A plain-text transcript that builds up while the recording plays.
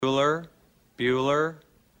Bueller,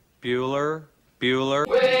 Bueller, Bueller.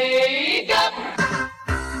 Wake up!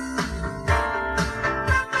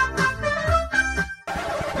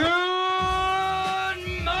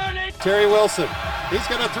 Good morning! Terry Wilson. He's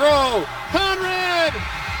going to throw. Conrad!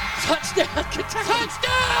 Touchdown, Kentucky!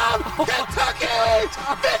 Touchdown! Kentucky!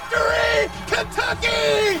 Victory!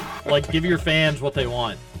 Kentucky! Like, give your fans what they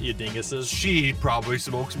want, you dinguses. She probably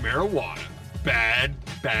smokes marijuana. Bad,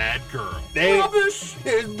 bad girl. Rubbish!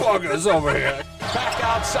 There's buggers over here. Back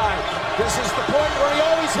outside. This is the point where he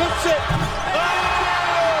always hits it.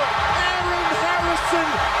 Oh! Aaron Harrison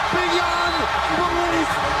beyond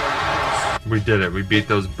belief. We did it. We beat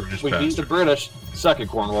those British We bastards. beat the British. Suck it,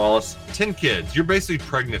 Cornwallis. 10 kids. You're basically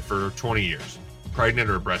pregnant for 20 years. Pregnant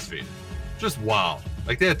or breastfeeding. Just wow.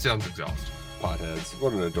 Like, that sounds exhausting. Potheads.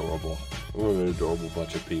 What an adorable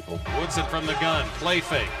bunch of people. Woodson from the gun. Play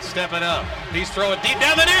fake. Stepping up. He's throwing deep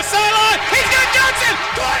down the near sideline. He's got Johnson.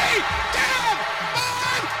 20. Down.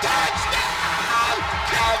 5. Touchdown.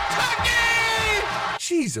 Kentucky.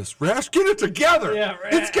 Jesus, Rash, get it together. Yeah,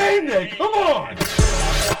 right. It's game day. Come on.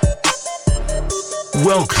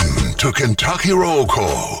 Welcome to Kentucky Roll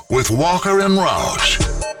Call with Walker and Roush.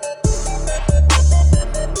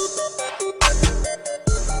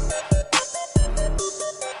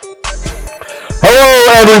 Hello,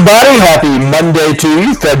 everybody. Happy Monday to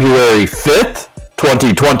you, February 5th,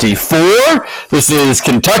 2024. This is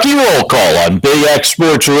Kentucky Roll Call on Big X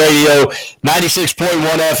Sports Radio, 96.1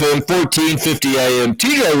 FM, 1450 AM.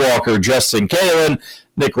 TJ Walker, Justin Kalen,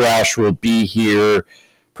 Nick Roush will be here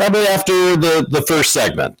probably after the first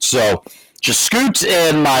segment. So just Scoot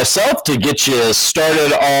and myself to get you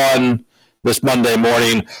started on this Monday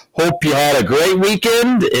morning. Hope you had a great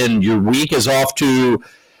weekend and your week is off to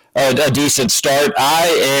a decent start. I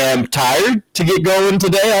am tired to get going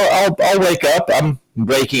today. I'll wake up. I'm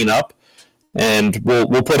waking up, and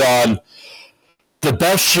we'll put on the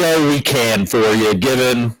best show we can for you,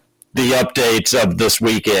 given the updates of this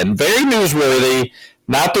weekend. Very newsworthy.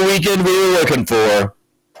 Not the weekend we were looking for,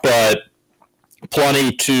 but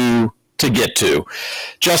plenty to get to.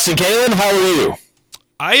 Justin Kalen, how are you?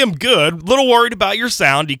 I am good. A little worried about your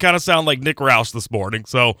sound. You kind of sound like Nick Roush this morning,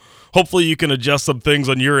 so hopefully you can adjust some things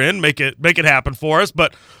on your end, make it happen for us.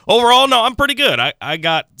 But overall, no, I'm pretty good. I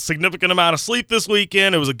got significant amount of sleep this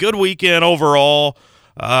weekend. It was a good weekend overall.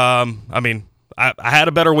 I had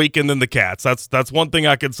a better weekend than the Cats. That's one thing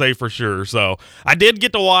I could say for sure. So I did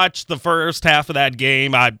get to watch the first half of that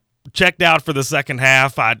game. I checked out for the second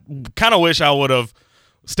half. I kind of wish I would have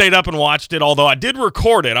stayed up and watched it, although I did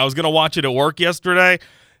record it. I was going to watch it at work yesterday.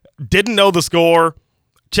 Didn't know the score.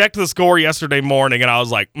 Checked the score yesterday morning, and I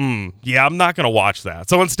was like, yeah, I'm not going to watch that.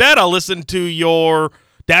 So instead, I listened to your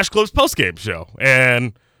Dash Clips postgame show,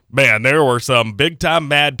 and, man, there were some big-time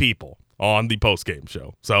mad people on the postgame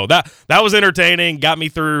show. So that was entertaining, got me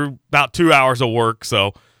through about 2 hours of work,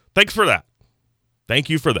 so thanks for that. Thank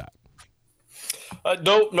you for that.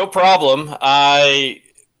 No problem.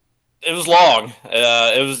 It was long.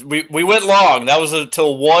 We went long. That was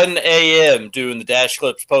until 1 a.m. doing the Dash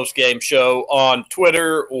Clips post-game show on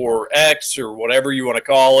Twitter or X or whatever you want to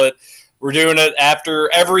call it. We're doing it after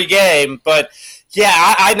every game. But, yeah,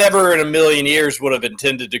 I never in a million years would have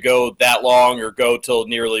intended to go that long or go till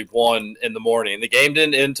nearly 1 in the morning. The game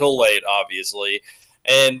didn't end until late, obviously,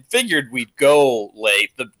 and figured we'd go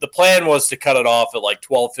late. The plan was to cut it off at like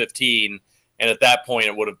 12:15, and at that point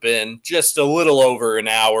it would have been just a little over an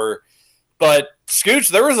hour. But, Scooch,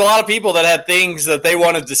 there was a lot of people that had things that they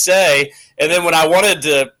wanted to say. And then when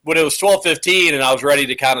it was 12:15 and I was ready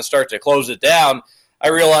to kind of start to close it down, I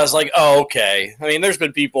realized, like, oh, okay. I mean, there's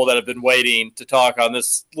been people that have been waiting to talk on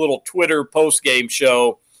this little Twitter post-game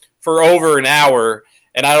show for over an hour,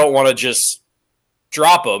 and I don't want to just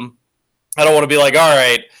drop them. I don't want to be like, all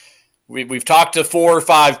right, we've talked to 4 or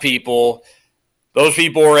 5 people. Those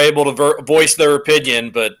people were able to voice their opinion,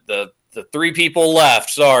 but the 3 people left,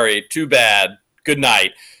 sorry, too bad, good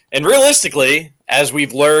night. And realistically, as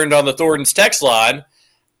we've learned on the Thornton's text line,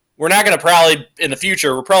 we're not going to in the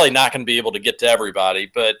future, we're probably not going to be able to get to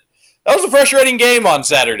everybody. But that was a frustrating game on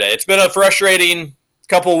Saturday. It's been a frustrating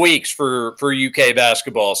couple weeks for UK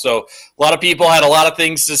basketball. So a lot of people had a lot of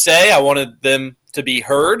things to say. I wanted them to be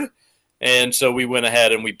heard. And so we went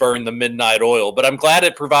ahead and we burned the midnight oil. But I'm glad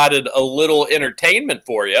it provided a little entertainment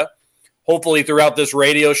for you. Hopefully throughout this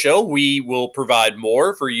radio show, we will provide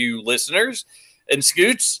more for you listeners. And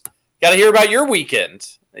Scoots, got to hear about your weekend.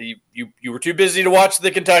 You were too busy to watch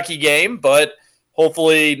the Kentucky game, but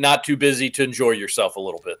hopefully not too busy to enjoy yourself a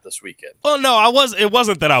little bit this weekend. Well, no, it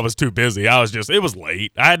wasn't that I was too busy. It was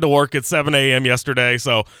late. I had to work at 7 a.m. yesterday,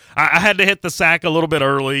 so I had to hit the sack a little bit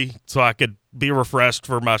early so I could be refreshed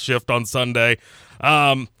for my shift on Sunday.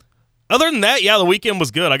 Other than that, yeah, the weekend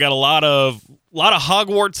was good. I got a lot of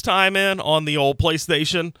Hogwarts time in on the old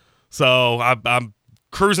PlayStation, so I'm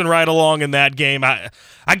cruising right along in that game. I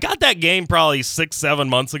got that game probably 6-7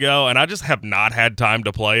 months ago, and I just have not had time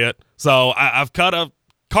to play it. So I've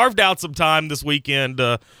carved out some time this weekend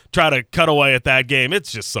to try to cut away at that game.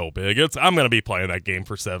 It's just so big. I'm going to be playing that game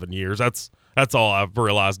for 7 years. That's all I've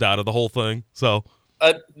realized out of the whole thing. So.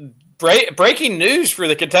 Breaking news for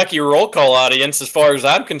the Kentucky Roll Call audience, as far as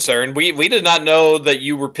I'm concerned, we did not know that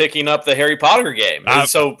you were picking up the Harry Potter game.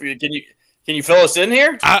 So can you fill us in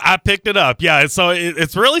here? I picked it up, yeah. So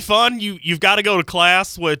it's really fun. You've got to go to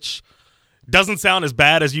class, which doesn't sound as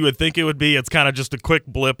bad as you would think it would be. It's kind of just a quick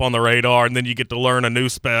blip on the radar, and then you get to learn a new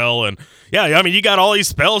spell. And yeah, I mean, you got all these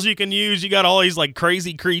spells you can use. You got all these like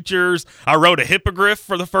crazy creatures. I rode a hippogriff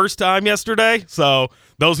for the first time yesterday. So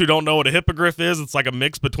those who don't know what a hippogriff is, it's like a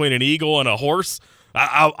mix between an eagle and a horse.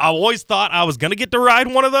 I always thought I was going to get to ride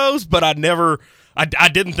one of those, but I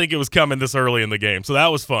didn't think it was coming this early in the game. So that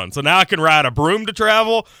was fun. So now I can ride a broom to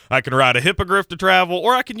travel, I can ride a hippogriff to travel,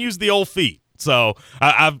 or I can use the old feet. So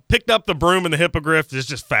I've picked up the broom and the hippogriff. It's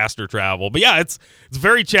just faster travel. But yeah, it's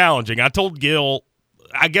very challenging. I told Gil,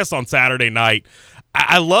 I guess on Saturday night,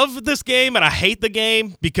 I love this game and I hate the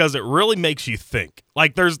game because it really makes you think.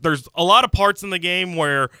 Like there's a lot of parts in the game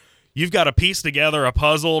where you've got to piece together a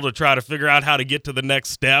puzzle to try to figure out how to get to the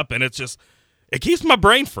next step, and it keeps my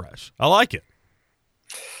brain fresh. I like it.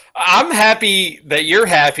 I'm happy that you're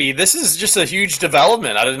happy. This is just a huge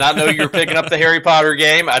development. I did not know you were picking up the Harry Potter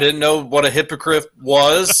game. I didn't know what a hippogriff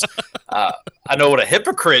was. I know what a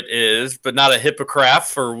hypocrite is, but not a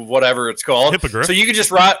hippocraft or whatever it's called. Hippogriff. So you could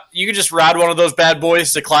just ride one of those bad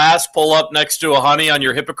boys to class, pull up next to a honey on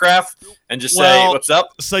your hippocraft, and just say, "What's up?"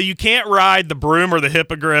 So you can't ride the broom or the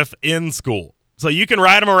hippogriff in school. So you can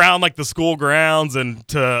ride them around like the school grounds and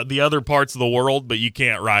to the other parts of the world, but you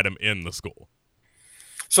can't ride them in the school.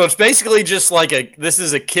 So it's basically just like this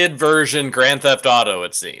is a kid version Grand Theft Auto,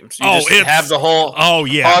 it seems. You have the whole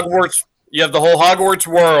Hogwarts. You have the whole Hogwarts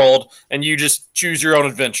world, and you just choose your own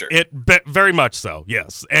adventure. Very much so,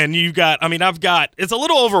 yes. And it's a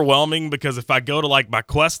little overwhelming because if I go to like my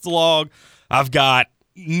quest log, I've got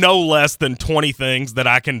no less than 20 things that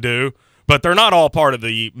I can do, but they're not all part of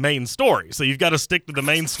the main story. So you've got to stick to the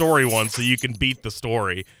main story one so you can beat the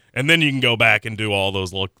story. And then you can go back and do all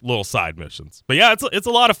those little side missions. But yeah, it's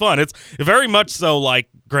a lot of fun. It's very much so like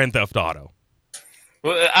Grand Theft Auto.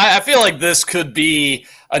 Well, I feel like this could be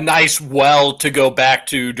a nice well to go back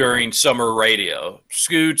to during summer radio.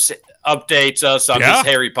 Scoots updates us on this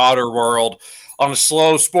Harry Potter world. On a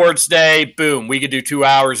slow sports day, boom, we could do 2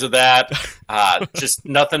 hours of that. Just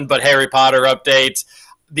nothing but Harry Potter updates.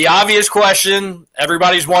 The obvious question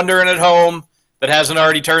everybody's wondering at home that hasn't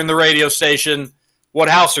already turned the radio station, what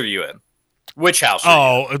house are you in? Which house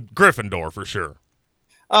are you in? Gryffindor for sure.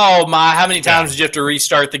 Oh, my. How many times did you have to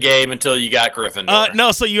restart the game until you got Gryffindor?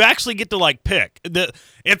 No, so you actually get to, like, pick.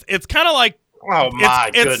 It's kind of like... Oh, my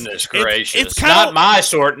goodness gracious. It's not my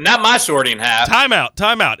sorting hat. Time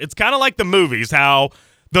out. It's kind of like the movies, how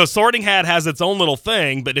the sorting hat has its own little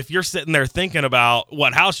thing, but if you're sitting there thinking about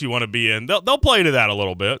what house you want to be in, they'll play to that a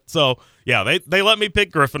little bit. So, yeah, they let me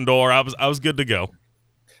pick Gryffindor. I was good to go.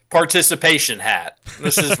 Participation hat.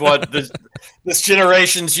 This is what this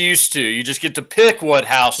generation's used to. You just get to pick what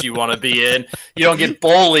house you want to be in. You don't get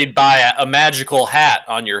bullied by a magical hat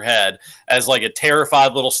on your head as like a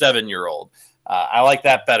terrified little 7-year-old. I like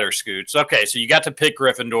that better, Scoots. Okay, so you got to pick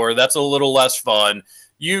Gryffindor. That's a little less fun.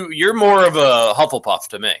 You're more of a Hufflepuff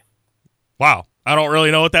to me. Wow. I don't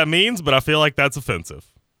really know what that means, but I feel like that's offensive.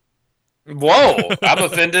 Whoa, I'm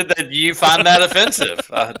offended that you find that offensive.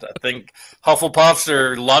 I think Hufflepuffs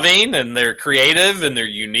are loving and they're creative and they're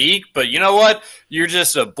unique, but you know what? You're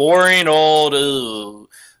just a boring old,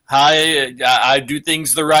 I do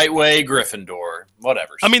things the right way, Gryffindor,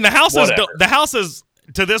 whatever. I mean, the house is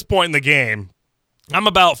to this point in the game, I'm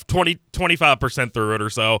about 25% through it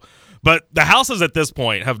or so, but the houses at this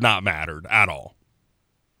point have not mattered at all.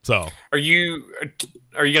 So, are you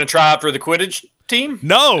going to try out for the Quidditch team?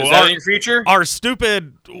 No. Is that in your future? Our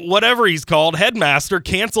stupid, whatever he's called, headmaster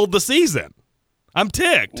canceled the season. I'm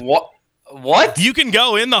ticked. What? You can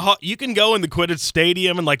go in the Quidditch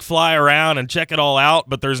stadium and like fly around and check it all out,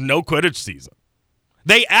 but there's no Quidditch season.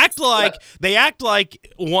 They act like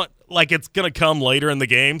it's gonna come later in the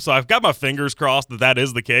game. So I've got my fingers crossed that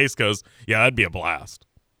is the case because that'd be a blast.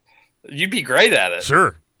 You'd be great at it.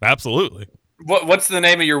 Sure, absolutely. What's the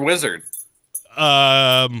name of your wizard?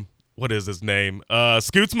 What is his name?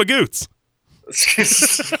 Scoots Magoots.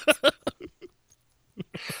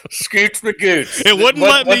 Scoots Magoots. It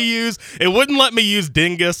wouldn't let me use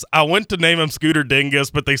Dingus. I went to name him Scooter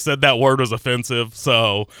Dingus, but they said that word was offensive,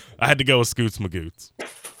 so I had to go with Scoots Magoots.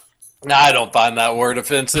 No, I don't find that word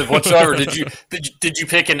offensive whatsoever. Did you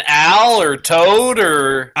pick an owl or toad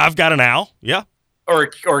or? I've got an owl. Yeah. Or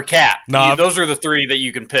cat. No, those are the three that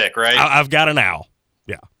you can pick, right? I've got an owl.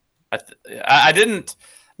 Yeah. I didn't.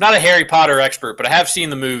 Not a Harry Potter expert, but I have seen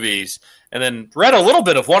the movies and then read a little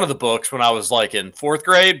bit of one of the books when I was like in 4th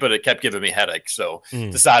grade, but it kept giving me headaches, so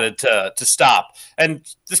decided to stop. And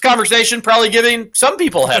this conversation probably giving some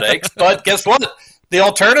people headaches, but guess what? The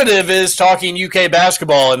alternative is talking UK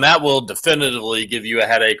basketball, and that will definitively give you a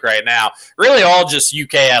headache right now. Really, all just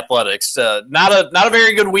UK athletics. Not a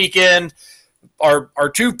very good weekend. Our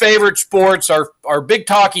two favorite sports, our big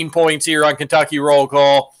talking points here on Kentucky Roll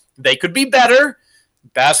Call. They could be better.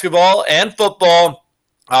 Basketball and football.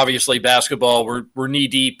 Obviously, basketball, we're knee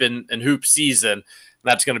deep in hoop season.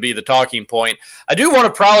 That's going to be the talking point. I do want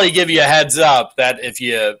to probably give you a heads up that if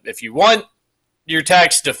you want your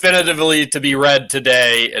text definitively to be read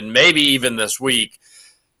today and maybe even this week,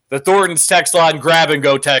 the Thornton's text line grab and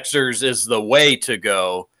go texters is the way to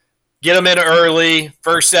go. Get them in early,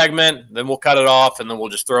 first segment, then we'll cut it off, and then we'll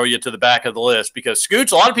just throw you to the back of the list because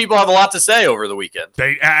Scoots, a lot of people have a lot to say over the weekend.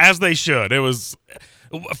 As they should. It was,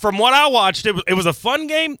 from what I watched, it was a fun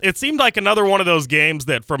game. It seemed like another one of those games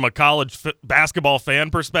that, from a college basketball fan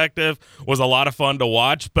perspective, was a lot of fun to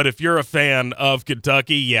watch. But if you're a fan of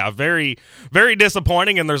Kentucky, yeah, very, very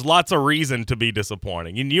disappointing, and there's lots of reason to be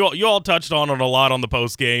disappointing. And you all touched on it a lot on the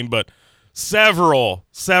post game, but several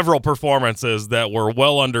performances that were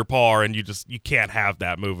well under par, and you can't have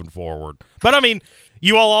that moving forward. But I mean,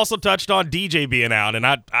 you all also touched on DJ being out, and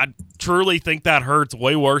I truly think that hurts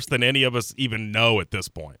way worse than any of us even know at this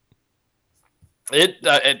point.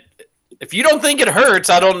 If you don't think it hurts,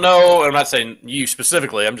 I don't know. I'm not saying you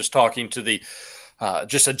specifically. I'm just talking to the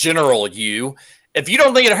just a general you. If you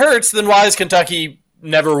don't think it hurts, then why is Kentucky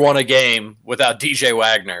never won a game without DJ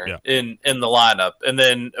Wagner in the lineup? And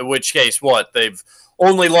then in which case, they've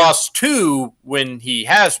only lost 2 when he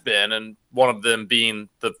has been, and one of them being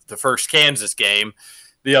the first Kansas game,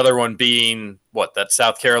 the other one being that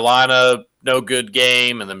South Carolina no good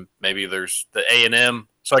game, and then maybe there's the A&M,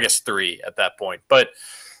 so I guess 3 at that point. But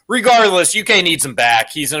regardless, UK needs him back.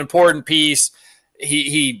 He's an important piece.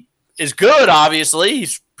 He is good, obviously.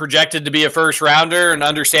 He's projected to be a first rounder, and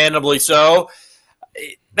understandably so.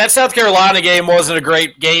 That South Carolina game wasn't a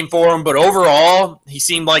great game for him, but overall, he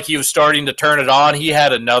seemed like he was starting to turn it on. He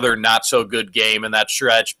had another not-so-good game in that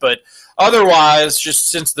stretch, but otherwise, just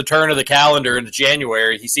since the turn of the calendar into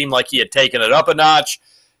January, he seemed like he had taken it up a notch.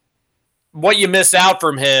 What you miss out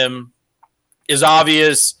from him is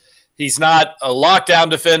obvious. He's not a lockdown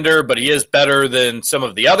defender, but he is better than some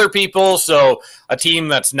of the other people, so a team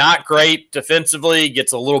that's not great defensively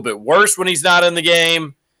gets a little bit worse when he's not in the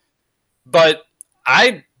game. But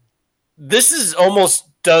this is almost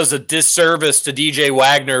does a disservice to DJ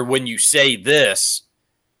Wagner when you say this,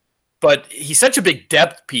 but he's such a big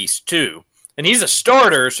depth piece too. And he's a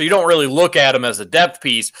starter, so you don't really look at him as a depth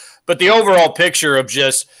piece, but the overall picture of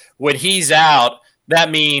just when he's out,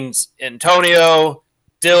 that means Antonio,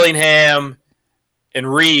 Dillingham,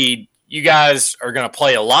 and Reed, you guys are going to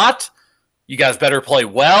play a lot. You guys better play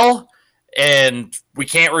well. And we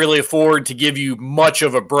can't really afford to give you much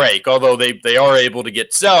of a break, although they are able to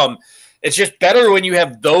get some. It's just better when you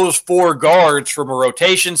have those 4 guards from a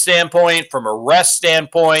rotation standpoint, from a rest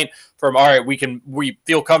standpoint, from, all right, we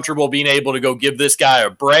feel comfortable being able to go give this guy a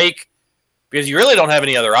break, because you really don't have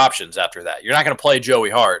any other options after that. You're not going to play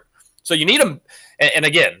Joey Hart. So you need him. And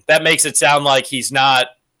again, that makes it sound like he's not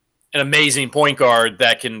an amazing point guard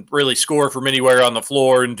that can really score from anywhere on the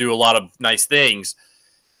floor and do a lot of nice things.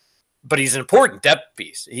 But he's an important depth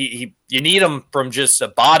piece. You need him from just a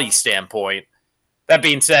body standpoint. That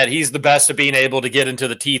being said, he's the best at being able to get into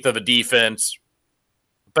the teeth of a defense.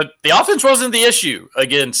 But the offense wasn't the issue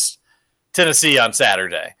against Tennessee on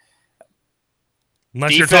Saturday.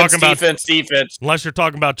 Unless defense. Unless you're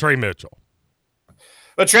talking about Trey Mitchell.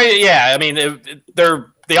 But Trey, I mean, the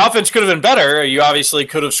offense could have been better. You obviously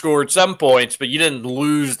could have scored some points, but you didn't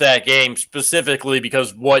lose that game specifically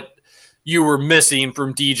because what you were missing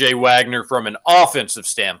from DJ Wagner from an offensive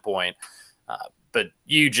standpoint. But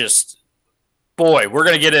you just, we're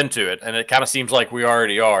going to get into it, and it kind of seems like we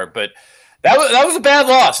already are. But that was a bad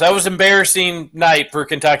loss. That was an embarrassing night for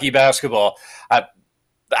Kentucky basketball.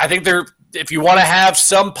 I think if you want to have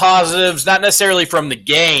some positives, not necessarily from the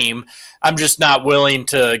game, I'm just not willing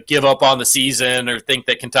to give up on the season or think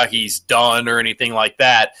that Kentucky's done or anything like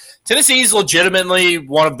that. Tennessee's legitimately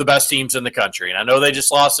one of the best teams in the country. And I know they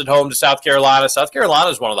just lost at home to South Carolina. South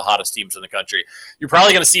Carolina is one of the hottest teams in the country. You're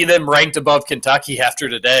probably going to see them ranked above Kentucky after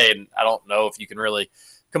today. And I don't know if you can really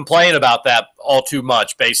complain about that all too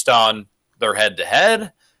much based on their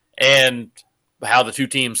head-to-head and how the two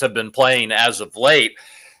teams have been playing as of late.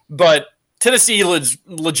 But Tennessee is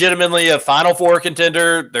legitimately a Final Four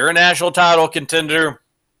contender. They're a national title contender.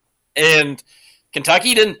 And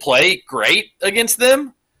Kentucky didn't play great against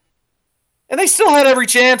them. And they still had every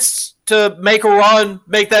chance to make a run,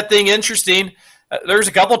 make that thing interesting. There's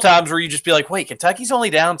a couple times where you just be like, wait, Kentucky's only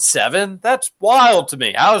down 7? That's wild to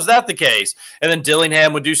me. How is that the case? And then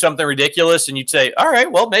Dillingham would do something ridiculous, and you'd say, all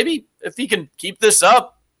right, well, maybe if he can keep this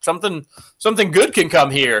up, something good can come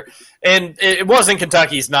here. And it wasn't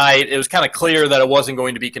Kentucky's night. It was kind of clear that it wasn't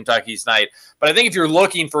going to be Kentucky's night. But I think if you're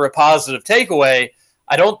looking for a positive takeaway,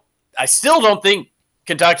 I still don't think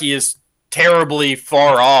Kentucky is terribly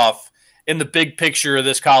far off in the big picture of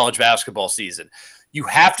this college basketball season. You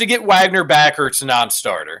have to get Wagner back or it's a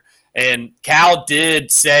non-starter. And Cal did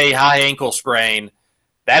say high ankle sprain.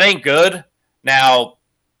 That ain't good. Now,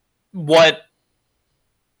 with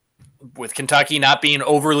Kentucky not being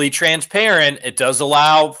overly transparent, it does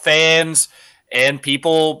allow fans and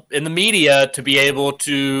people in the media to be able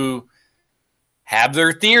to have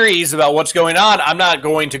their theories about what's going on. I'm not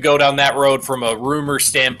going to go down that road from a rumor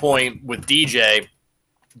standpoint with DJ.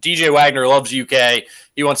 DJ Wagner loves UK.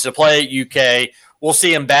 He wants to play at UK. We'll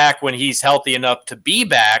see him back when he's healthy enough to be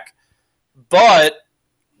back. But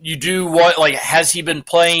you do what, like, has he been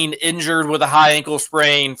playing injured with a high ankle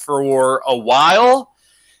sprain for a while?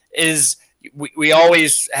 We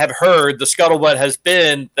always have heard, the scuttlebutt has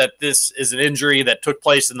been that this is an injury that took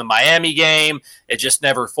place in the Miami game. It just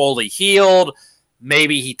never fully healed.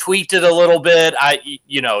 Maybe he tweaked it a little bit.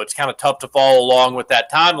 It's kind of tough to follow along with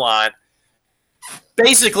that timeline.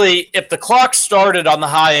 Basically, if the clock started on the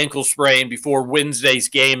high ankle sprain before Wednesday's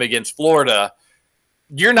game against Florida,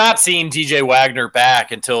 you're not seeing DJ Wagner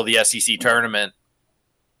back until the SEC tournament.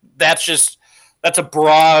 That's a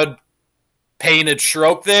broad painted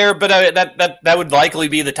stroke there, but that would likely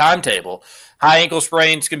be the timetable. High ankle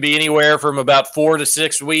sprains can be anywhere from about 4 to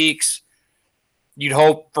 6 weeks. You'd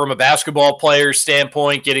hope from a basketball player's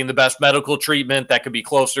standpoint, getting the best medical treatment, that could be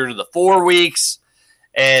closer to the 4 weeks,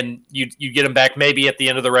 and you get them back maybe at the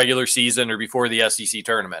end of the regular season or before the SEC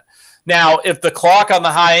tournament. Now, if the clock on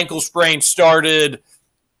the high ankle sprain started,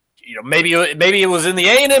 maybe it was in the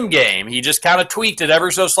A&M game. He just kind of tweaked it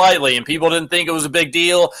ever so slightly, and people didn't think it was a big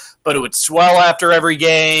deal, but it would swell after every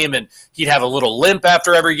game, and he'd have a little limp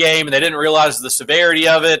after every game, and they didn't realize the severity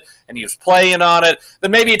of it, and he was playing on it.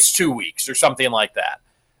 Then maybe it's 2 weeks or something like that.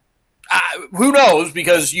 Who knows,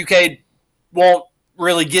 because UK won't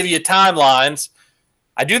really give you timelines.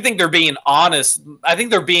 I do think they're being honest. I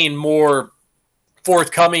think they're being more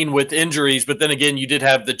forthcoming with injuries, but then again, you did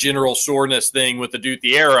have the general soreness thing with the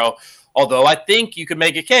Duthiero, although I think you could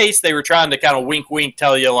make a case they were trying to kind of wink,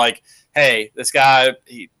 tell you like, hey, this guy,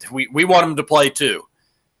 we want him to play too.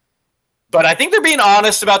 But I think they're being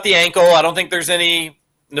honest about the ankle. I don't think there's any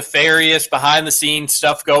nefarious behind-the-scenes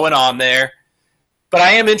stuff going on there. But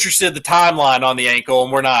I am interested in the timeline on the ankle,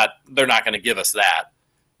 and they're not going to give us that.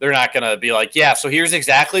 They're not going to be like, yeah, so here's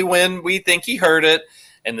exactly when we think he hurt it,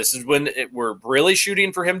 and this is when we're really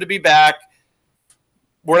shooting for him to be back.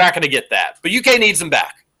 We're not going to get that. But UK needs him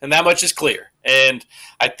back, and that much is clear. And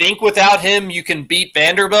I think without him, you can beat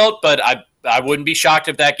Vanderbilt, but I wouldn't be shocked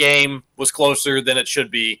if that game was closer than it should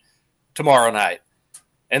be tomorrow night.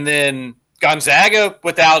 And then Gonzaga,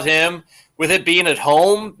 without him, with it being at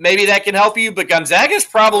home, maybe that can help you. But Gonzaga is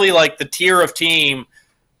probably like the tier of team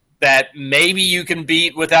that maybe you can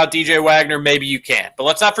beat without DJ Wagner, maybe you can't. But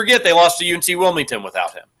let's not forget they lost to UNC Wilmington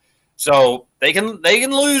without him. So they can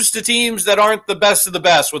lose to teams that aren't the best of the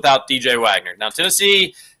best without DJ Wagner. Now,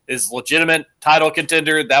 Tennessee is legitimate title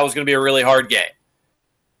contender. That was going to be a really hard game.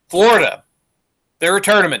 Florida, they're a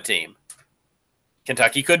tournament team.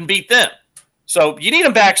 Kentucky couldn't beat them. So you need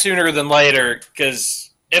them back sooner than later,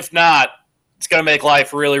 because if not, it's going to make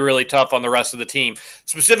life really, really tough on the rest of the team.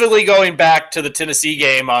 Specifically going back to the Tennessee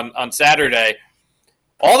game on Saturday,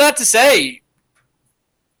 all that to say,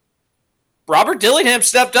 Robert Dillingham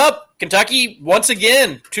stepped up. Kentucky, once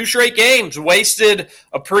again, 2 straight games, wasted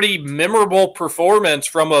a pretty memorable performance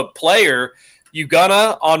from a player.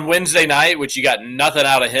 Ugonna on Wednesday night, which you got nothing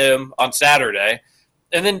out of him on Saturday.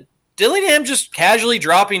 And then Dillingham just casually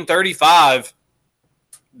dropping 35.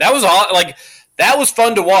 That was all, like, that was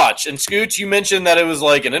fun to watch. And Scooch, you mentioned that it was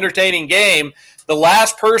like an entertaining game. the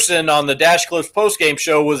last person on the Dash Clips postgame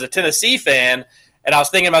show was a Tennessee fan, and I was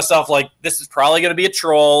thinking to myself, like, this is probably going to be a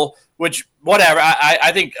troll, which, whatever.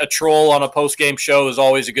 I think a troll on a postgame show is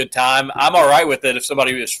always a good time. I'm all right with it if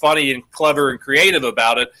somebody is funny and clever and creative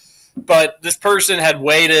about it. But this person had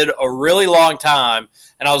waited a really long time,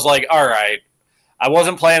 and I was like, all right, I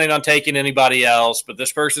wasn't planning on taking anybody else, but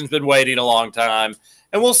this person's been waiting a long time.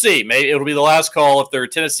 And we'll see. Maybe it'll be the last call. If they're a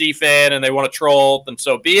Tennessee fan and they want to troll, then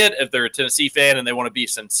so be it. If they're a Tennessee fan and they want to be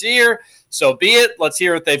sincere, so be it. Let's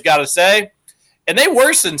hear what they've got to say. And they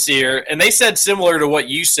were sincere, and they said similar to what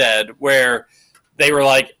you said, where they were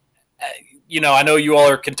like, I know you all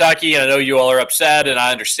are Kentucky, and I know you all are upset, and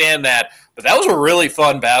I understand that, but that was a really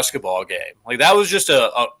fun basketball game. Like, that was just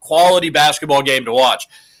a quality basketball game to watch.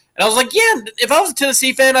 And I was like, yeah, if I was a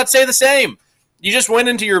Tennessee fan, I'd say the same. You just went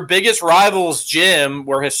into your biggest rival's gym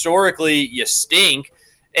where historically you stink,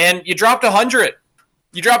 and you dropped 100.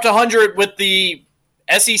 You dropped 100 with the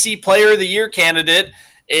SEC Player of the Year candidate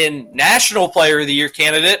and National Player of the Year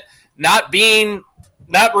candidate not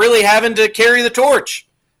really having to carry the torch.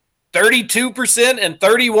 32% and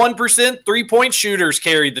 31% three-point shooters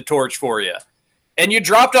carried the torch for you. And you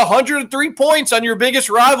dropped 103 points on your biggest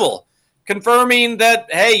rival, confirming that,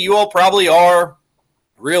 hey, you all probably are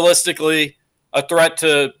realistically a threat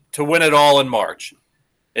to win it all in March.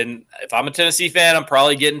 And if I'm a Tennessee fan, I'm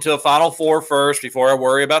probably getting to a Final Four first before I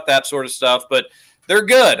worry about that sort of stuff. But they're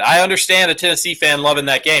good. I understand a Tennessee fan loving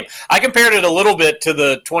that game. I compared it a little bit to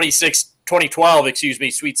the 2012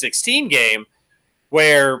 Sweet 16 game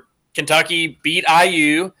where Kentucky beat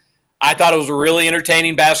IU. I thought it was a really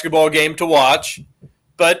entertaining basketball game to watch,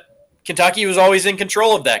 but Kentucky was always in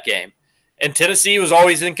control of that game. And Tennessee was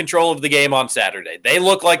always in control of the game on Saturday. They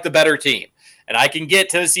look like the better team. And I can get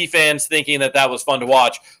Tennessee fans thinking that was fun to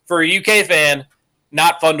watch. For a UK fan,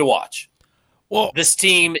 not fun to watch. Well, this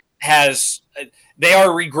team they are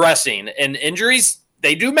regressing. And injuries,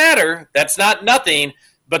 they do matter. That's not nothing,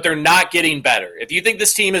 but they're not getting better. If you think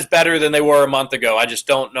this team is better than they were a month ago, I just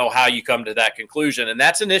don't know how you come to that conclusion. And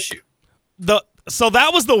that's an issue. So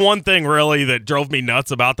that was the one thing really that drove me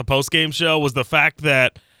nuts about the postgame show was the fact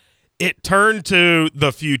that it turned to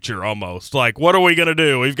the future almost. Like, what are we going to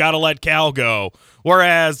do? We've got to let Cal go.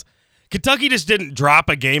 Whereas Kentucky just didn't drop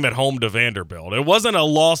a game at home to Vanderbilt. It wasn't a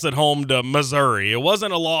loss at home to Missouri. It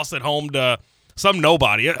wasn't a loss at home to some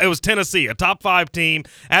nobody. It was Tennessee, a top 5 team.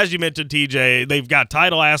 As you mentioned, TJ, they've got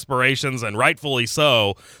title aspirations, and rightfully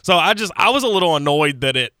so. So I was a little annoyed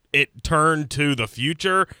that it turned to the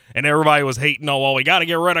future, and everybody was hating, we got to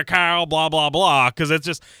get rid of Kyle, blah, blah, blah,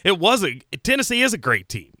 because Tennessee is a great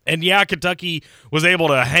team. And, yeah, Kentucky was able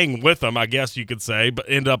to hang with them, I guess you could say, but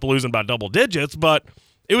ended up losing by double digits. But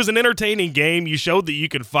it was an entertaining game. You showed that you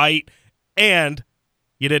could fight, and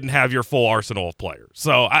you didn't have your full arsenal of players.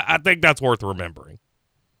 So I think that's worth remembering.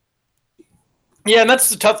 Yeah, and that's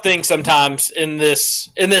the tough thing sometimes in this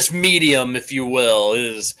medium, if you will,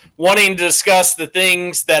 is wanting to discuss the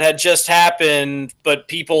things that had just happened, but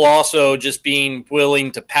people also just being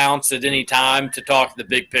willing to pounce at any time to talk the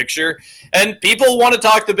big picture. And people want to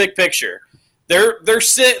talk the big picture. They're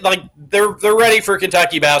ready for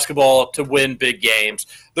Kentucky basketball to win big games.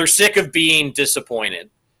 They're sick of being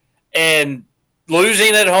disappointed. And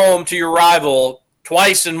losing at home to your rival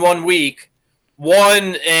twice in 1 week,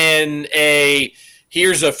 one in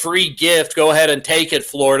here's a free gift, go ahead and take it,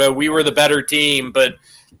 Florida. We were the better team, but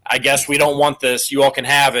I guess we don't want this. You all can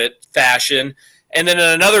have it fashion. And then in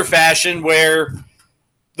another fashion where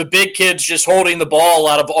the big kid's just holding the ball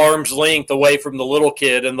out of arm's length away from the little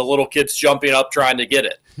kid, and the little kid's jumping up trying to get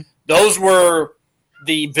it. Those were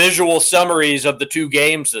the visual summaries of the 2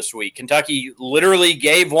 games this week. Kentucky literally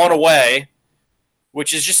gave one away,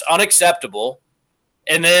 which is just unacceptable,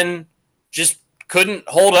 and then just couldn't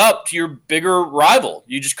hold up to your bigger rival.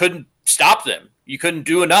 You just couldn't stop them. You couldn't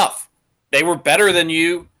do enough. They were better than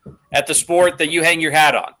you at the sport that you hang your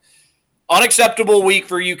hat on. Unacceptable week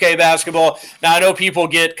for UK basketball. Now, I know people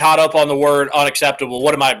get caught up on the word unacceptable.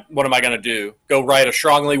 What am I going to do? Go write a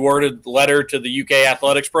strongly worded letter to the UK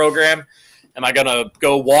athletics program? Am I going to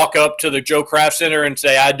go walk up to the Joe Kraft Center and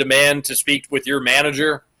say, I demand to speak with your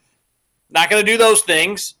manager? Not going to do those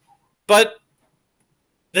things, but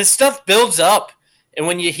this stuff builds up. And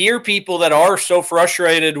when you hear people that are so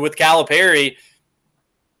frustrated with Calipari,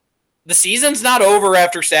 the season's not over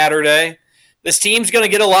after Saturday. This team's going to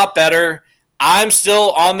get a lot better. I'm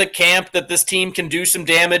still on the camp that this team can do some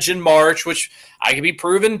damage in March, which I can be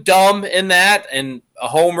proven dumb in that and a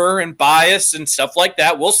homer and bias and stuff like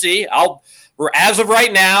that. We'll see. As of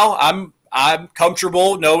right now, I'm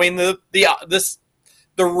comfortable knowing the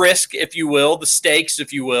risk, if you will, the stakes,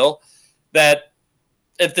 if you will, that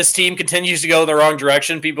if this team continues to go in the wrong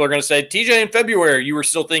direction, people are going to say, TJ, in February, you were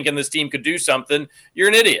still thinking this team could do something. You're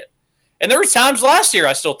an idiot. And there were times last year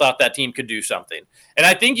I still thought that team could do something. And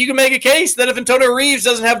I think you can make a case that if Antonio Reeves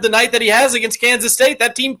doesn't have the night that he has against Kansas State,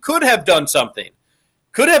 that team could have done something,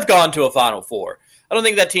 could have gone to a Final Four. I don't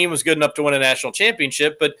think that team was good enough to win a national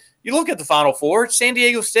championship, but you look at the Final Four, San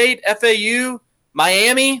Diego State, FAU,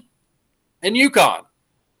 Miami, and UConn.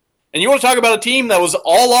 And you want to talk about a team that was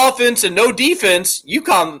all offense and no defense,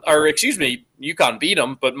 UConn beat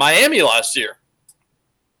them, but Miami last year.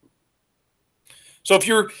 So if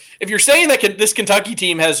you're saying that this Kentucky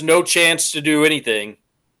team has no chance to do anything,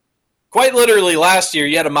 quite literally last year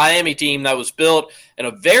you had a Miami team that was built in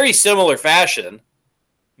a very similar fashion,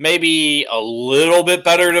 maybe a little bit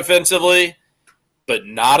better defensively, but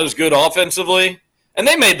not as good offensively, and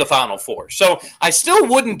they made the Final Four. So I still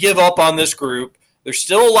wouldn't give up on this group. There's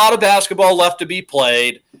still a lot of basketball left to be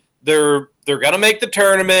played. They're going to make the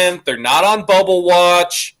tournament. They're not on bubble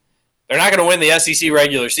watch. They're not going to win the SEC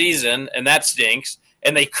regular season, and that stinks.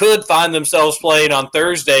 And they could find themselves playing on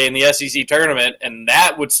Thursday in the SEC tournament, and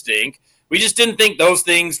that would stink. We just didn't think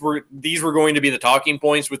these were going to be the talking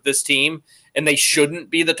points with this team, and they shouldn't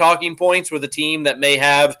be the talking points with a team that may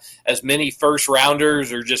have as many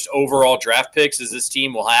first-rounders or just overall draft picks as this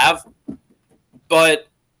team will have. But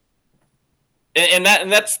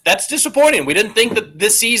that's disappointing. We didn't think that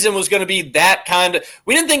this season was going to be that kind of –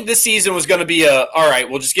 we didn't think this season was going to be all right,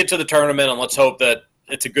 we'll just get to the tournament and let's hope that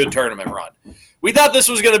it's a good tournament run. We thought this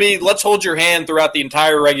was going to be, let's hold your hand throughout the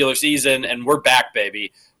entire regular season, and we're back,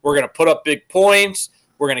 baby. We're going to put up big points.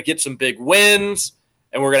 We're going to get some big wins,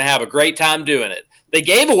 and we're going to have a great time doing it. They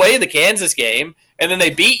gave away the Kansas game, and then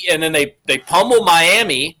they pummeled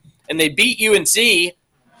Miami, and they beat UNC.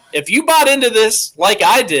 If you bought into this like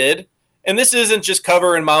I did, and this isn't just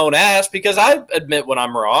covering my own ass, because I admit when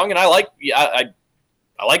I'm wrong, and I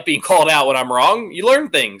like being called out when I'm wrong. You learn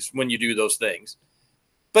things when you do those things.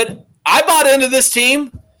 But I bought into this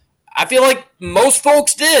team. I feel like most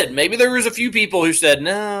folks did. Maybe there was a few people who said,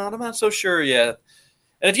 no, I'm not so sure yet.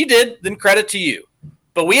 And if you did, then credit to you.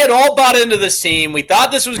 But we had all bought into this team. We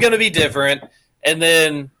thought this was going to be different. And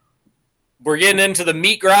then we're getting into the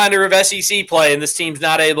meat grinder of SEC play, and this team's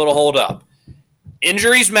not able to hold up.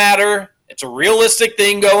 Injuries matter. It's a realistic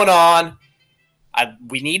thing going on.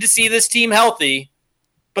 We need to see this team healthy.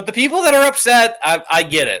 But the people that are upset, I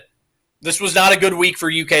get it. This was not a good week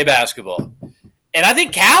for UK basketball. And I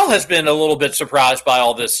think Cal has been a little bit surprised by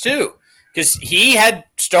all this too, because he had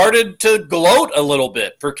started to gloat a little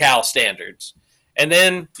bit for Cal standards. And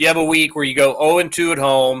then you have a week where you go 0-2 at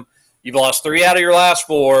home. You've lost 3 out of your last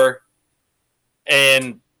 4.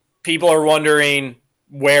 And people are wondering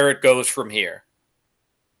where it goes from here.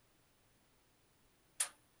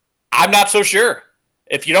 I'm not so sure.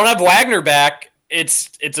 If you don't have Wagner back, it's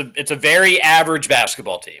a very average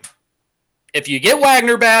basketball team. If you get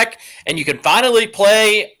Wagner back and you can finally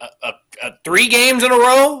play 3 games in a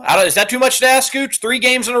row, is that too much to ask, Scooch? 3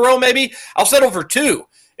 games in a row, maybe? I'll settle for 2.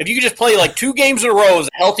 If you could just play like 2 games in a row as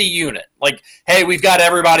a healthy unit, like, hey, we've got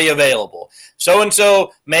everybody available.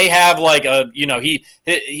 So-and-so may have like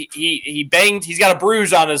he banged, he's got a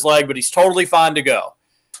bruise on his leg, but he's totally fine to go.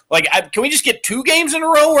 Like, can we just get 2 games in a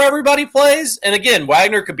row where everybody plays? And again,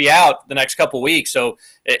 Wagner could be out the next couple weeks, so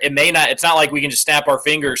it may not. It's not like we can just snap our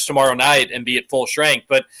fingers tomorrow night and be at full strength.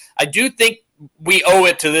 But I do think we owe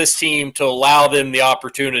it to this team to allow them the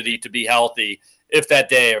opportunity to be healthy if that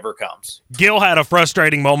day ever comes. Gil had a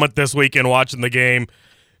frustrating moment this weekend watching the game,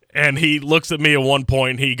 and he looks at me at one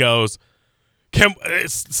point and he goes,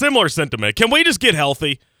 similar sentiment. Can we just get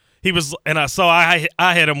healthy? He was, and I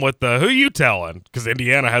hit him with the, who you telling? Because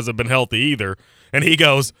Indiana hasn't been healthy either. And he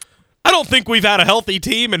goes, I don't think we've had a healthy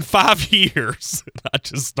team in 5 years. I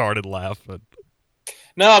just started laughing.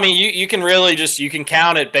 No, I mean, you can really you can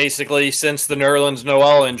count it basically since the Nerlens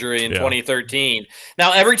Noel injury in 2013.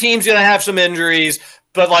 Now, every team's going to have some injuries,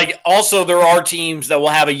 but like also there are teams that will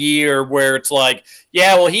have a year where it's like,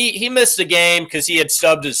 yeah, well, he missed a game because he had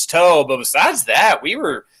stubbed his toe. But besides that, we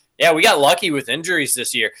got lucky with injuries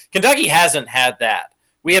this year. Kentucky hasn't had that.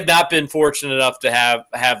 We have not been fortunate enough to have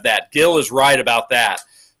that. Gil is right about that.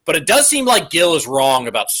 But it does seem like Gil is wrong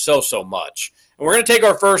about so much. And we're going to take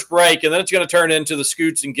our first break, and then it's going to turn into the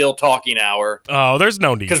Scoots and Gil talking hour. Oh, there's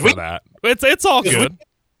no need for that. It's all good.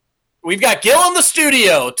 We've got Gil in the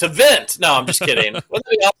studio to vent. No, I'm just kidding. Wouldn't that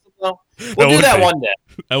be awesome, though? We'll do that one day.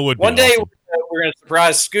 That would be one day. Awesome. We're going to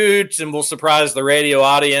surprise Scoots, and we'll surprise the radio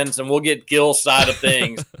audience, and we'll get Gil's side of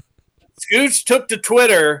things. Scoots took to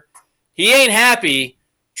Twitter. He ain't happy.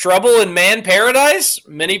 Trouble in Man Paradise?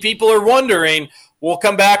 Many people are wondering, We'll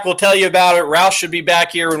come back. We'll tell you about it. Roush should be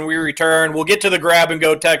back here when we return. We'll get to the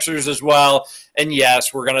grab-and-go Texters as well. And,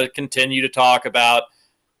 yes, we're going to continue to talk about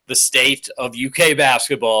the state of UK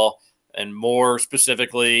basketball and more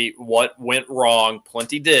specifically what went wrong,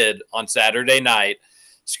 plenty did, on Saturday night.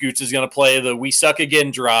 Scoots is going to play the We Suck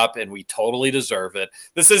Again drop, and we totally deserve it.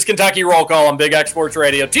 This is Kentucky Roll Call on Big X Sports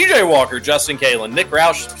Radio. TJ Walker, Justin Kalen, Nick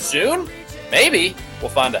Roush soon? Maybe.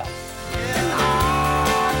 We'll find out.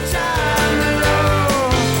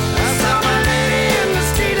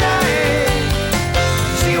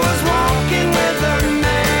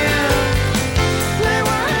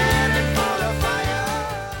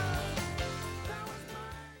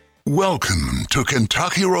 Welcome to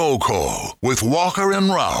Kentucky Roll Call with Walker and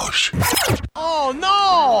Roush. Oh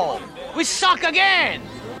no! We suck again!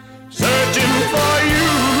 Searching for you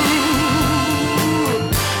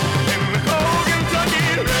in the cold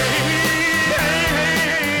Kentucky rain.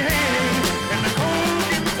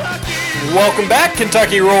 Welcome back,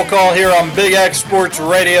 Kentucky Roll Call here on Big X Sports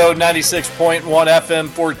Radio, 96.1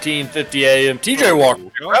 FM, 1450 AM. TJ Walker,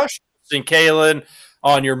 Roush, and Kalen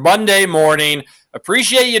on your Monday morning.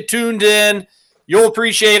 Appreciate you tuned in. You'll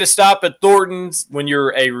appreciate a stop at Thornton's. When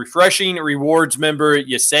you're a Refreshing Rewards member,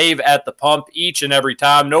 you save at the pump each and every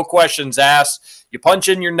time. No questions asked. You punch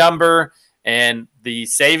in your number, and the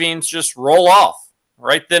savings just roll off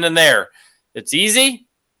right then and there. It's easy.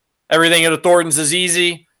 Everything at Thornton's is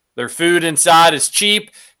easy. Their food inside is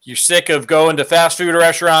cheap. You're sick of going to fast food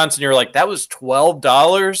restaurants, and you're like, that was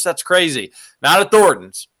 $12? That's crazy. Not at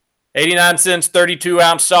Thornton's. 89 cents,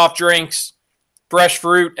 32-ounce soft drinks. Fresh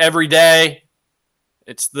fruit every day.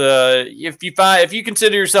 It's if you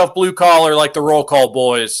consider yourself blue collar like the Roll Call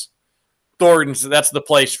boys, Thornton's, that's the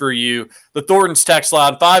place for you. The Thornton's text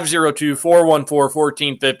line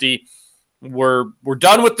 502-414-1450. We're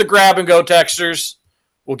done with the grab and go texters.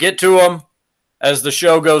 We'll get to them as the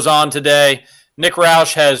show goes on today. Nick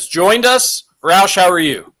Roush has joined us. Roush, how are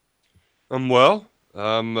you? I'm well.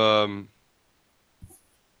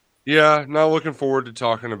 Yeah, not looking forward to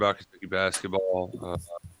talking about Kentucky basketball.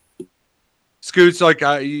 Scoots, like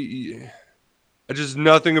I just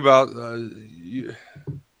nothing about.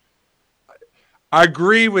 I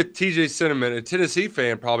agree with TJ's sentiment. A Tennessee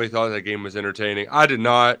fan probably thought that game was entertaining. I did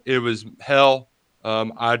not. It was hell.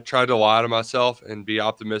 I tried to lie to myself and be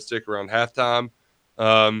optimistic around halftime.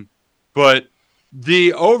 But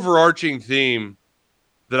the overarching theme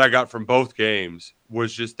that I got from both games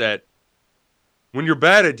was just that when you're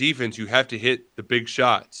bad at defense, you have to hit the big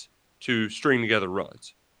shots to string together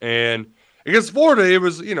runs. And against Florida, it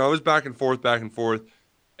was back and forth.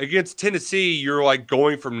 Against Tennessee, you're like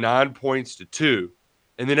going from 9 points to 2.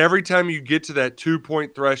 And then every time you get to that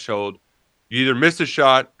 2-point threshold, you either miss a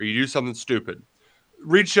shot or you do something stupid.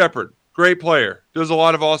 Reed Sheppard, great player, does a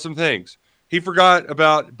lot of awesome things. He forgot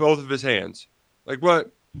about both of his hands. Like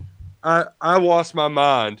what? I lost my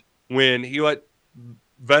mind when he let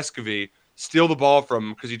Vescovi steal the ball from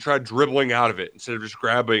him because he tried dribbling out of it instead of just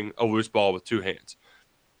grabbing a loose ball with two hands.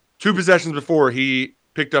 2 possessions before, he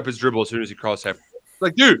picked up his dribble as soon as he crossed half.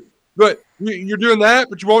 Like, dude, but you're doing that,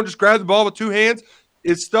 but you won't just grab the ball with 2 hands?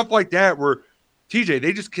 It's stuff like that where, TJ,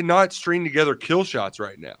 they just cannot string together kill shots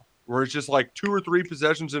right now, where it's just like 2 or 3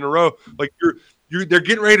 possessions in a row. Like, they're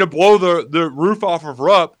getting ready to blow the roof off of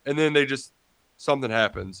Rupp, and then something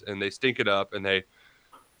happens, and they stink it up, and they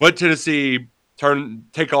let Tennessee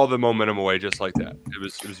take all the momentum away just like that. It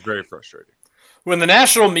was very frustrating. When the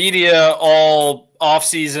national media all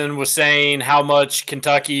offseason was saying how much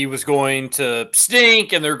Kentucky was going to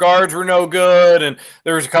stink and their guards were no good, and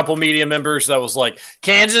there was a couple media members that was like,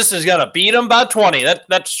 Kansas is going to beat them by 20.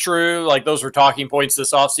 That's true. Like, those were talking points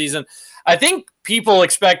this offseason. I think people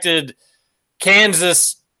expected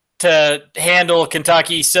Kansas to handle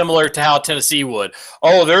Kentucky similar to how Tennessee would.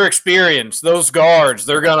 Oh, they're experienced. Those guards,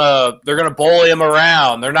 they're gonna bully them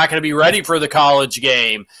around. They're not going to be ready for the college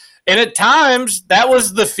game. And at times, that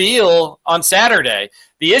was the feel on Saturday.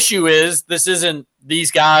 The issue is this isn't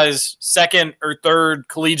these guys' second or third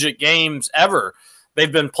collegiate games ever.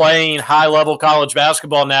 They've been playing high-level college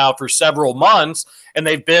basketball now for several months, and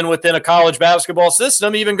they've been within a college basketball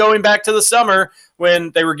system even going back to the summer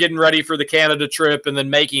when they were getting ready for the Canada trip and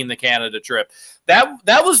then making the Canada trip. That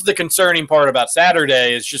was the concerning part about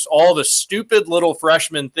Saturday, is just all the stupid little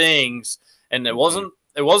freshman things, and it wasn't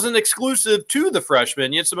exclusive to the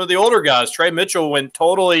freshmen. Yet some of the older guys, Trey Mitchell, went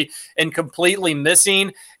totally and completely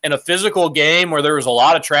missing in a physical game where there was a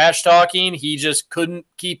lot of trash talking. He just couldn't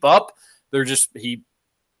keep up. He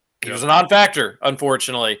was a non-factor,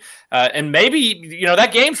 unfortunately. And maybe,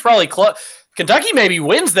 that game's probably close. Kentucky maybe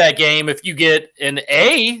wins that game if you get an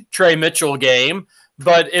Trey Mitchell game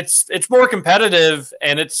but it's more competitive,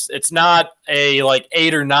 and it's not a like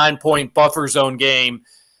 8 or 9 point buffer zone game.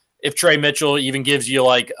 If Trey Mitchell even gives you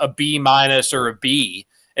like a B- or a B,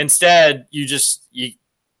 instead you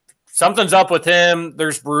something's up with him.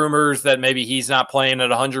 There's rumors that maybe he's not playing at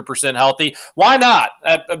 100% healthy. Why not?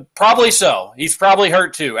 Probably so. He's probably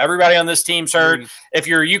hurt too. Everybody on this team's hurt. If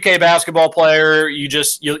you're a UK basketball player,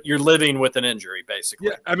 you're living with an injury, basically.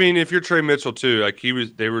 Yeah, I mean, if you're Trey Mitchell too, like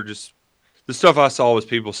the stuff I saw was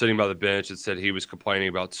people sitting by the bench that said he was complaining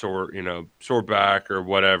about sore back or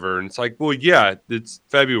whatever. And it's like, well, yeah, it's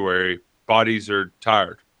February. Bodies are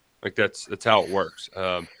tired. Like that's how it works.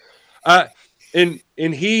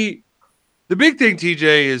 The big thing,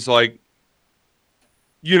 TJ, is like,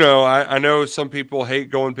 I know some people hate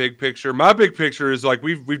going big picture. My big picture is like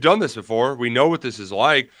we've done this before. We know what this is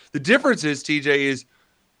like. The difference is, TJ, is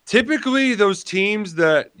typically those teams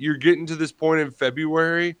that you're getting to this point in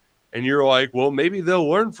February and you're like, well, maybe they'll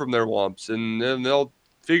learn from their lumps and then they'll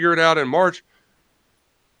figure it out in March.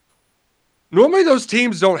 Normally those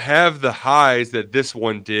teams don't have the highs that this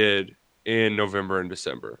one did in November and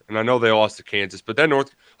December. And I know they lost to Kansas, but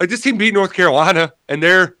this team beat North Carolina and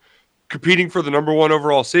they're competing for the number 1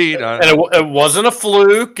 overall seed. And it wasn't a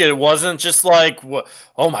fluke. It wasn't just like,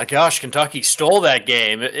 oh my gosh, Kentucky stole that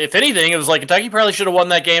game. If anything, it was like Kentucky probably should have won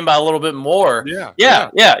that game by a little bit more. Yeah.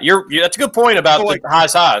 That's a good point about the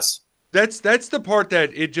highs. That's the part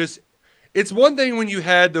that it's one thing when you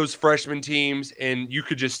had those freshman teams and you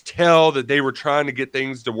could just tell that they were trying to get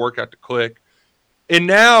things to work out to click. And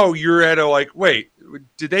now you're at wait,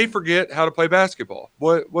 did they forget how to play basketball?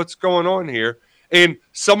 What's going on here? And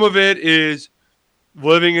some of it is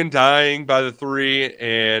living and dying by the 3,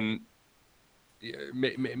 and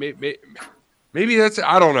maybe that's,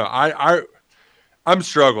 I don't know. I'm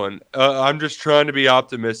struggling. I'm just trying to be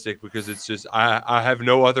optimistic because it's just I have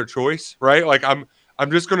no other choice, right? Like I'm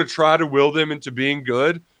just going to try to will them into being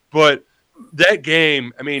good. But that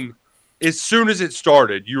game, I mean, as soon as it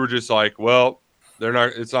started, you were just like, well,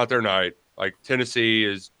 it's not their night. Like Tennessee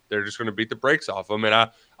they're just going to beat the brakes off them.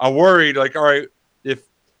 And I worried, like, all right, if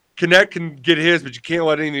Connect can get his, but you can't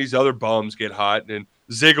let any of these other bums get hot. And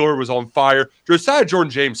Ziegler was on fire. Josiah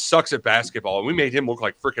Jordan-James sucks at basketball, and we made him look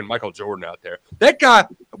like freaking Michael Jordan out there. That guy,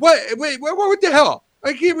 what the hell?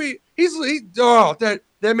 Like that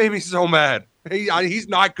made me so mad. He's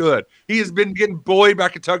not good. He has been getting bullied by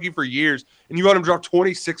Kentucky for years, and you let him drop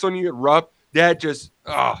 26 on you at Rupp. That just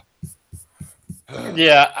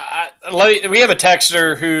Yeah, we have a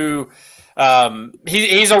texter who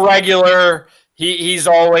he's a regular. He's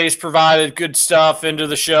always provided good stuff into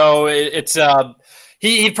the show.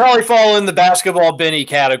 He'd probably fall in the basketball Benny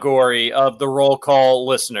category of the roll call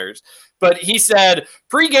listeners. But he said,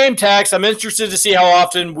 pre-game text, I'm interested to see how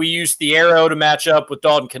often we use Thiero to match up with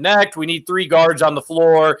Dalton Connect. We need 3 guards on the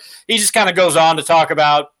floor. He just kind of goes on to talk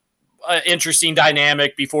about an interesting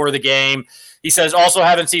dynamic before the game. He says, also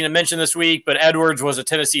haven't seen it mentioned this week, but Edwards was a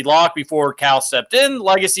Tennessee lock before Cal stepped in.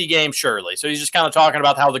 Legacy game, surely. So he's just kind of talking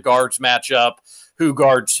about how the guards match up, who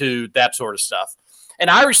guards who, that sort of stuff.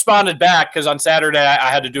 And I responded back because on Saturday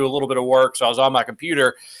I had to do a little bit of work, so I was on my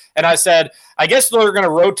computer. And I said, I guess they're going to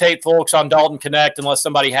rotate folks on Dalton Connect unless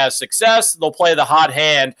somebody has success. They'll play the hot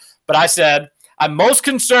hand. But I said, I'm most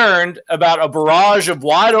concerned about a barrage of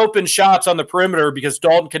wide open shots on the perimeter because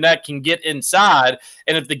Dalton Connect can get inside.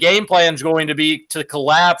 And if the game plan is going to be to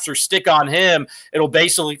collapse or stick on him,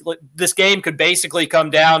 this game could basically come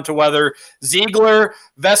down to whether Ziegler,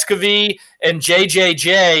 Vescovi, and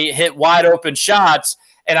JJJ hit wide open shots.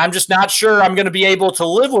 And I'm just not sure I'm going to be able to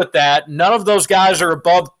live with that. None of those guys are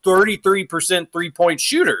above 33% three-point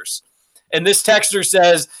shooters. And this texter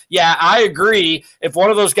says, yeah, I agree. If one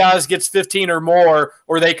of those guys gets 15 or more,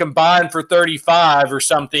 or they combine for 35 or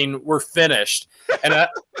something, we're finished. And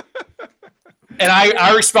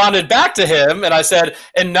I responded back to him, and I said,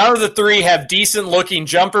 and none of the 3 have decent-looking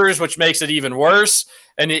jumpers, which makes it even worse.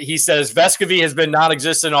 And he says, Vescovi has been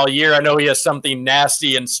non-existent all year. I know he has something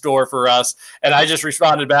nasty in store for us. And I just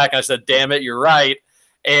responded back. I said, damn it, you're right.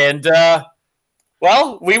 And,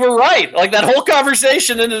 well, we were right. Like, that whole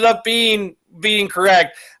conversation ended up being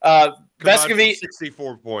correct. Vescovi,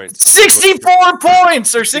 64 points. 64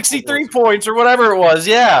 points or 63 points or whatever it was.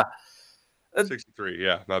 Yeah. 63.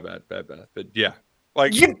 Yeah, my bad. But yeah.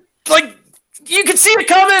 You can see it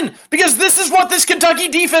coming because this is what this Kentucky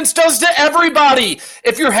defense does to everybody.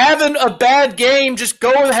 If you're having a bad game, just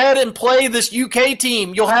go ahead and play this UK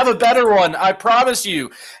team. You'll have a better one, I promise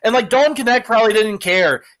you. And like Dalton Knecht probably didn't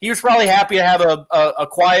care. He was probably happy to have a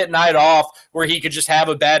quiet night off where he could just have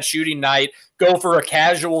a bad shooting night, go for a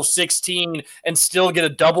casual 16, and still get a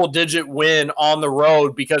double-digit win on the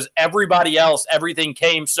road because everybody else, everything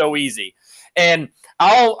came so easy. And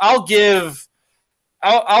I'll give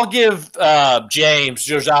James,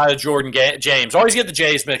 Josiah Jordan James. Always get the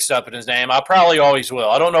J's mixed up in his name. I probably always will.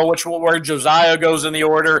 I don't know where Josiah goes in the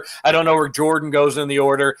order. I don't know where Jordan goes in the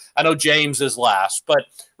order. I know James is last. But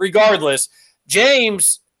regardless,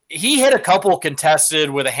 James, he hit a couple contested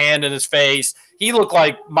with a hand in his face. He looked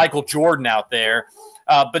like Michael Jordan out there.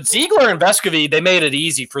 But Ziegler and Vescovi, they made it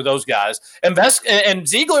easy for those guys. And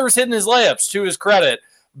Ziegler was hitting his layups, to his credit.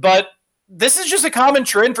 But this is just a common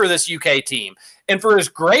trend for this UK team. And for as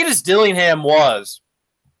great as Dillingham was,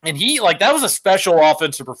 and that was a special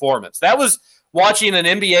offensive performance. That was watching an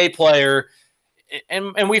NBA player,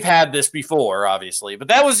 and we've had this before, obviously, but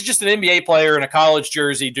that was just an NBA player in a college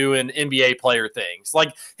jersey doing NBA player things.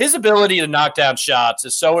 Like, his ability to knock down shots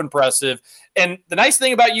is so impressive. And the nice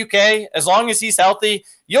thing about UK, as long as he's healthy,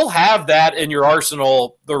 you'll have that in your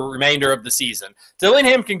arsenal the remainder of the season.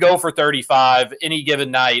 Dillingham can go for 35 any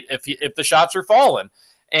given night if the shots are falling.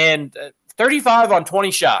 And 35 on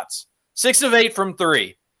 20 shots, 6 of 8 from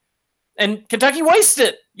 3. And Kentucky wasted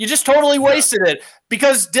it. You just totally wasted it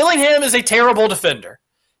because Dillingham is a terrible defender.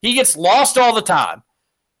 He gets lost all the time.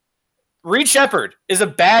 Reed Sheppard is a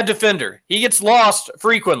bad defender. He gets lost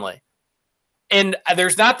frequently. And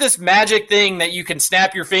there's not this magic thing that you can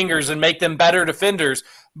snap your fingers and make them better defenders.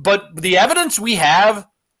 But the evidence we have,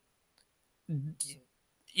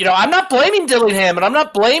 I'm not blaming Dillingham and I'm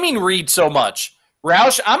not blaming Reed so much.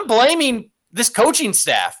 Roush, I'm blaming this coaching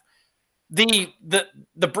staff.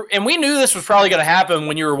 And we knew this was probably going to happen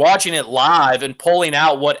when you were watching it live and pulling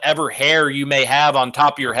out whatever hair you may have on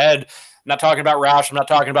top of your head. I'm not talking about Roush. I'm not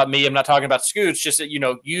talking about me. I'm not talking about Scoots. Just that,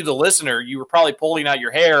 you, the listener, you were probably pulling out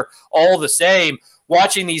your hair all the same,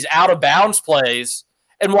 watching these out-of-bounds plays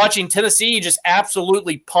and watching Tennessee just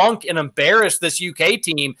absolutely punk and embarrass this UK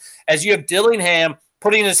team as you have Dillingham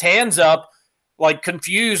putting his hands up, like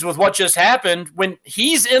confused with what just happened when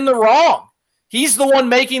he's in the wrong. He's the one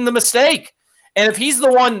making the mistake. And if he's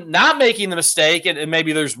the one not making the mistake, and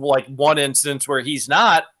maybe there's like one instance where he's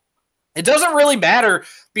not, it doesn't really matter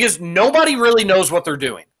because nobody really knows what they're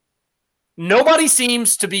doing. Nobody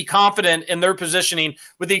seems to be confident in their positioning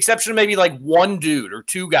with the exception of maybe like one dude or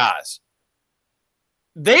two guys.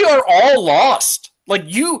 They are all lost. Like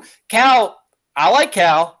Cal, I like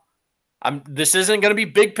Cal. This isn't going to be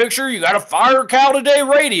big picture. You got to fire Cal today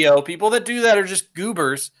radio. People that do that are just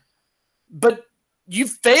goobers. But you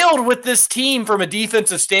failed with this team from a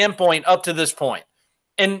defensive standpoint up to this point.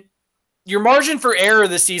 And your margin for error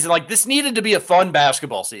this season, like this needed to be a fun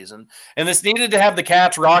basketball season. And this needed to have the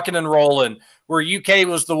Cats rocking and rolling where UK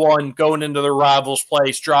was the one going into their rival's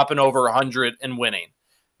place, dropping over 100 and winning.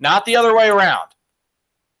 Not the other way around.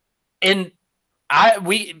 And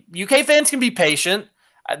UK fans can be patient.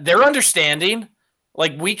 They're understanding.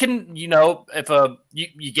 Like we can, if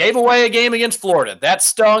you gave away a game against Florida, that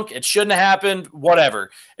stunk. It shouldn't have happened.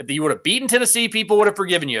 Whatever. If you would have beaten Tennessee, people would have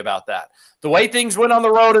forgiven you about that. The way things went on the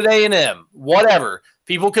road at A&M, whatever.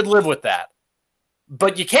 People could live with that.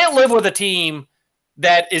 But you can't live with a team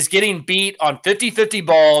that is getting beat on 50-50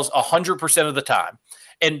 balls 100% of the time.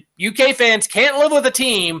 And UK fans can't live with a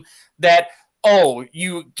team that,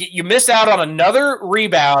 you miss out on another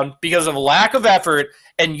rebound because of a lack of effort,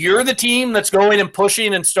 and you're the team that's going and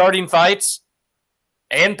pushing and starting fights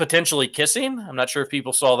and potentially kissing. I'm not sure if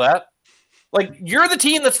people saw that. Like, you're the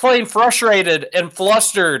team that's playing frustrated and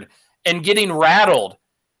flustered and getting rattled.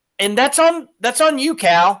 And that's on you,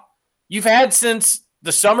 Cal. You've had since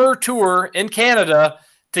the summer tour in Canada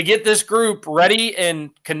to get this group ready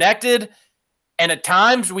and connected. And at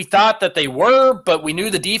times we thought that they were, but we knew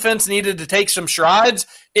the defense needed to take some strides.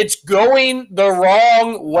 It's going the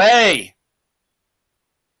wrong way.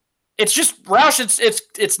 It's just, Roush,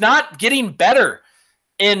 it's not getting better.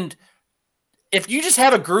 And if you just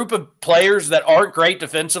have a group of players that aren't great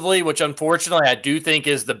defensively, which unfortunately I do think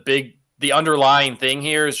is the underlying thing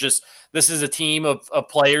here is just this is a team of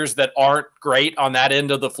players that aren't great on that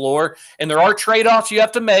end of the floor. And there are trade-offs you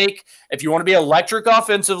have to make. If you want to be electric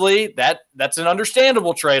offensively, that's an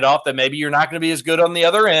understandable trade-off that maybe you're not going to be as good on the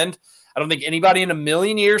other end. I don't think anybody in a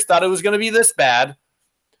million years thought it was going to be this bad.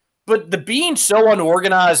 But the being so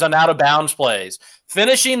unorganized on out-of-bounds plays,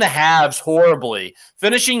 finishing the halves horribly,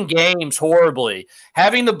 finishing games horribly,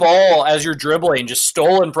 having the ball as you're dribbling just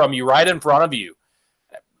stolen from you right in front of you.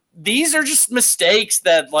 These are just mistakes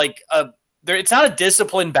that, it's not a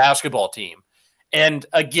disciplined basketball team. And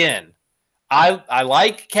again, I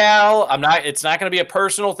like Cal. It's not going to be a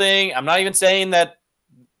personal thing. I'm not even saying that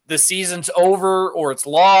the season's over or it's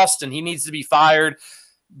lost and he needs to be fired.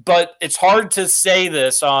 But it's hard to say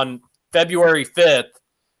this on February 5th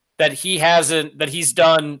that he's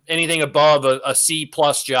done anything above a C+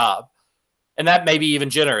 job. And that may be even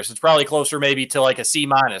generous. It's probably closer maybe to like a C-.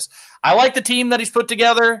 I like the team that he's put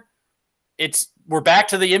together. We're back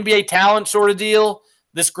to the NBA talent sort of deal.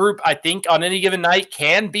 This group, I think, on any given night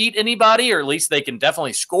can beat anybody, or at least they can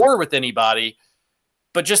definitely score with anybody.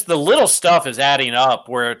 But just the little stuff is adding up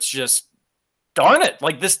where it's just, darn it,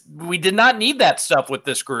 like this, we did not need that stuff with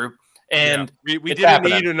this group. And we didn't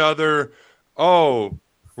need another,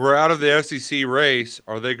 we're out of the SEC race.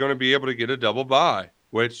 Are they going to be able to get a double bye?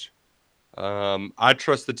 Which I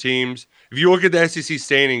trust the teams. If you look at the SEC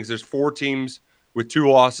standings, there's 4 teams with 2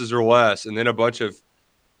 losses or less, and then a bunch of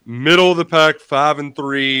middle of the pack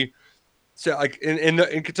 5-3. So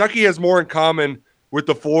and Kentucky has more in common with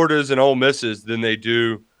the Floridas and Ole Misses than they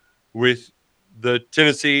do with the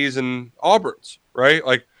Tennessees and Auburns, right?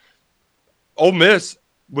 Like Ole Miss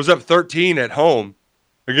was up 13 at home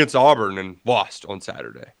against Auburn and lost on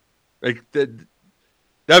Saturday. Like that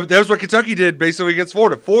was what Kentucky did basically against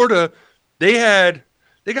Florida. Florida, they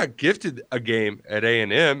got gifted a game at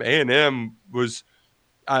A&M. A&M was,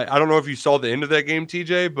 I don't know if you saw the end of that game,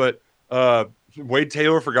 TJ, but Wade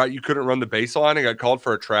Taylor forgot you couldn't run the baseline and got called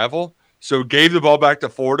for a travel. So gave the ball back to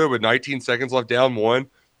Florida with 19 seconds left, down 1.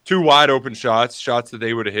 2 wide open shots that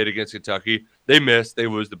they would have hit against Kentucky. They missed. They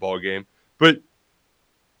lose the ball game. But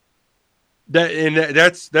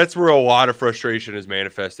that's where a lot of frustration is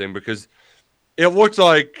manifesting, because it looked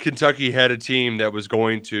like Kentucky had a team that was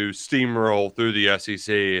going to steamroll through the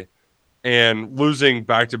SEC, and losing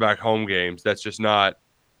back-to-back home games, that's just not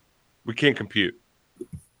 – we can't compute.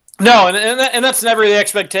 No, and that's never the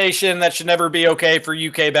expectation. That should never be okay for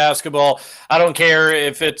UK basketball. I don't care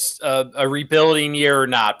if it's a rebuilding year or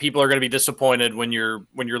not. People are going to be disappointed when you're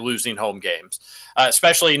losing home games,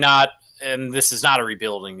 especially not. And this is not a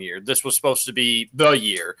rebuilding year. This was supposed to be the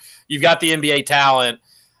year. You've got the NBA talent.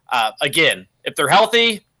 Again, if they're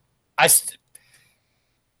healthy, I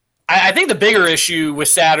think the bigger issue with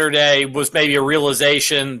Saturday was maybe a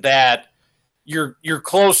realization that you're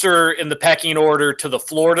closer in the pecking order to the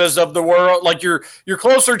Floridas of the world. Like you're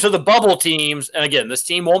closer to the bubble teams. And again, this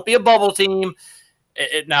team won't be a bubble team.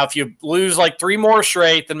 Now, if you lose like 3 more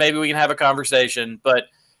straight, then maybe we can have a conversation. But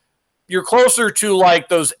you're closer to like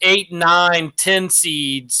those 8, 9, 10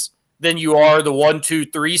 seeds than you are the 1, 2,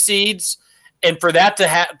 3 seeds. And for that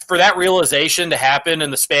for that realization to happen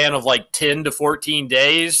in the span of like 10 to 14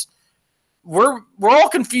 days, we're all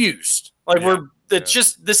confused. Like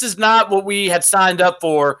this is not what we had signed up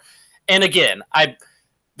for. And again,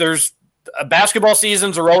 there's a basketball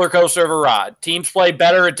season's a roller coaster of a ride. Teams play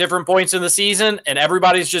better at different points in the season, and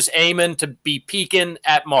everybody's just aiming to be peaking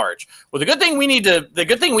at March. Well, the good thing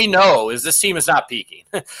we know is this team is not peaking.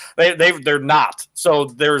 They're not. So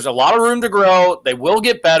there's a lot of room to grow. They will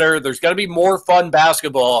get better. There's going to be more fun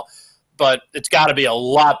basketball, but it's got to be a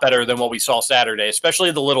lot better than what we saw Saturday,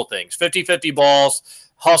 especially the little things. 50-50 balls,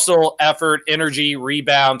 hustle, effort, energy,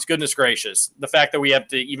 rebounds. Goodness gracious. The fact that we have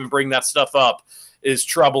to even bring that stuff up is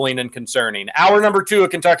troubling and concerning. Hour number 2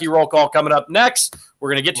 of Kentucky Roll Call coming up next. We're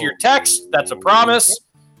going to get to your text. That's a promise.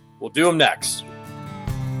 We'll do them next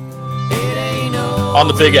on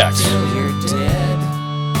the Big X.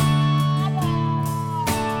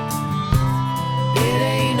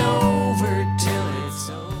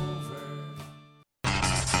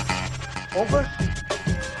 Over?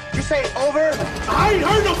 You say over? I ain't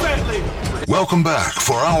heard no bad thing. Welcome back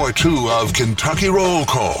for hour 2 of Kentucky Roll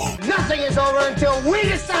Call Nothing is over until we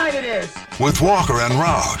decide it is. with Walker and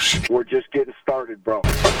Roush. We're just getting started, bro.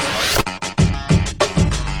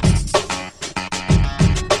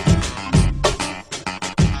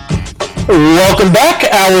 Welcome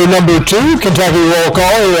back. Hour number 2, Kentucky Roll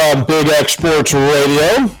Call here on Big X Sports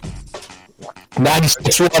Radio.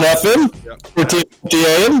 96.1 FM, 1450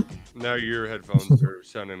 AM. Now your headphones are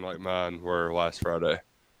sounding like mine were last Friday.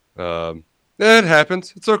 It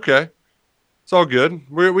happens. It's okay. It's all good.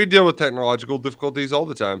 We deal with technological difficulties all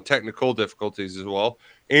the time, technical difficulties as well.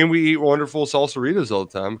 And we eat wonderful salsaritas all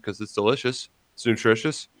the time because it's delicious. It's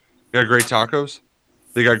nutritious. You got great tacos.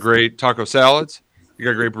 They got great taco salads. You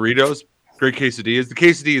got great burritos, great quesadillas. The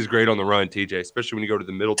quesadilla is great on the run, TJ, especially when you go to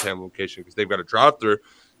the Middletown location because they've got a drive-through.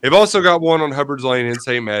 They've also got one on Hubbard's Lane in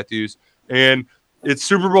St. Matthews. And it's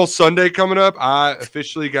Super Bowl Sunday coming up. I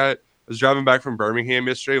officially was driving back from Birmingham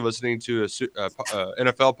yesterday, listening to a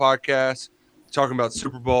NFL podcast talking about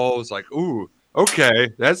Super Bowl. It's like, ooh, okay,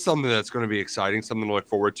 that's something that's going to be exciting, something to look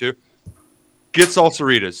forward to. Get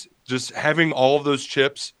Salsaritas. Just having all of those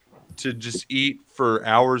chips to just eat for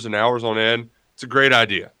hours and hours on end, it's a great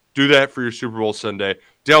idea. Do that for your Super Bowl Sunday.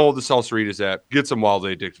 Download the Salsaritas app. Get some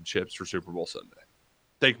Wildly Addicted chips for Super Bowl Sunday.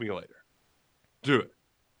 Thank me later. Do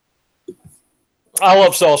it. I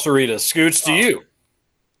love Salsaritas. Scoots, do you?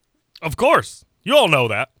 Of course. You all know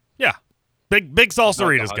that. Yeah. Big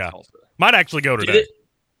Salsaritas guy. Might actually go today.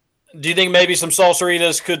 Do you think maybe some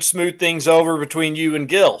Salsaritas could smooth things over between you and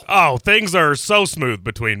Gil? Oh, things are so smooth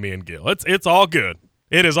between me and Gil. It's all good.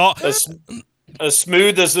 It is all as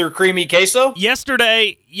smooth as their creamy queso?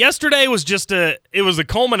 Yesterday was just a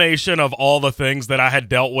culmination of all the things that I had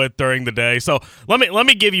dealt with during the day. So let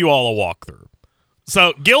me give you all a walkthrough.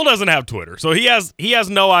 So Gil doesn't have Twitter, so he has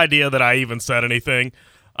no idea that I even said anything.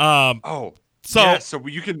 So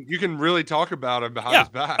you can really talk about him behind his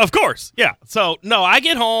back. Of course. Yeah. So no, I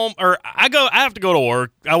get home I have to go to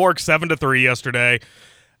work. I worked 7 to 3 yesterday.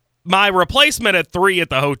 My replacement at 3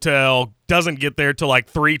 at the hotel doesn't get there till like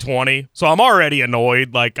 3:20. So I'm already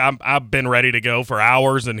annoyed. Like I've been ready to go for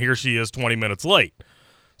hours and here she is 20 minutes late.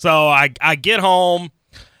 So I get home,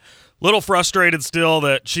 little frustrated still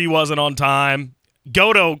that she wasn't on time.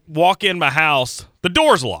 Go to walk in my house, the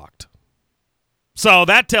door's locked. So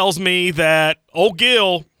that tells me that old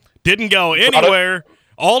Gil didn't go anywhere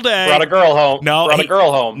all day. Brought a girl home. No, brought a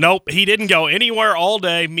girl home. Nope, he didn't go anywhere all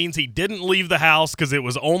day. Means he didn't leave the house because it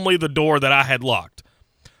was only the door that I had locked.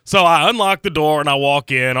 So I unlock the door and I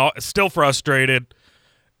walk in, still frustrated.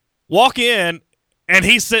 Walk in, and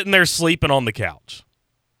he's sitting there sleeping on the couch.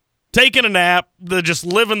 Taking a nap, just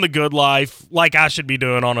living the good life like I should be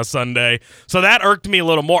doing on a Sunday. So that irked me a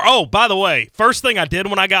little more. Oh, by the way, first thing I did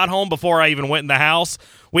when I got home before I even went in the house,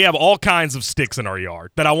 we have all kinds of sticks in our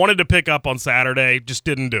yard that I wanted to pick up on Saturday, just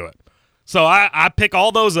didn't do it. So I pick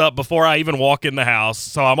all those up before I even walk in the house.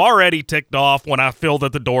 So I'm already ticked off when I feel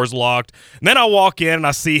that the door's locked. And then I walk in and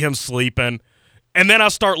I see him sleeping. And then I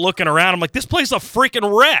start looking around. I'm like, this place is a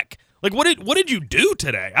freaking wreck. Like, what did you do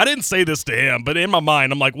today? I didn't say this to him, but in my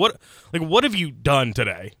mind, I'm like, what have you done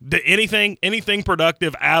today? Did anything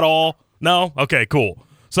productive at all? No? Okay, cool.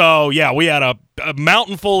 So, yeah, we had a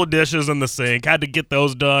mountain full of dishes in the sink, had to get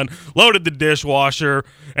those done, loaded the dishwasher,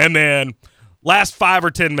 and then last 5 or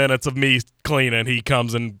 10 minutes of me cleaning, he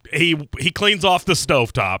comes and he cleans off the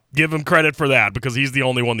stovetop. Give him credit for that because he's the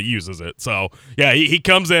only one that uses it. So, yeah, he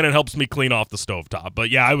comes in and helps me clean off the stovetop. But,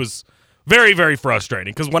 yeah, I was very, very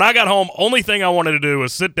frustrating because when I got home, only thing I wanted to do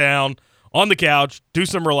was sit down on the couch, do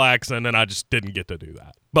some relaxing, and I just didn't get to do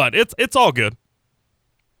that. But it's all good.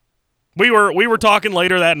 We were talking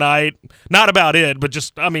later that night, not about it, but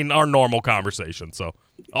just our normal conversation. So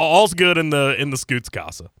all's good in the Scoots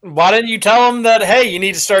Casa. Why didn't you tell him that? Hey, you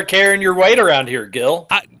need to start carrying your weight around here, Gil.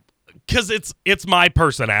 Because it's my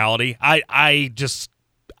personality. I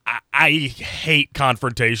hate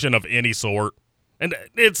confrontation of any sort. And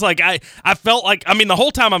it's like I felt like, the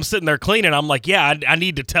whole time I'm sitting there cleaning, I'm like, yeah, I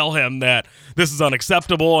need to tell him that this is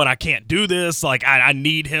unacceptable and I can't do this. Like, I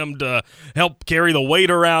need him to help carry the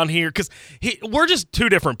weight around here because we're just two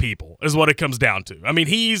different people is what it comes down to.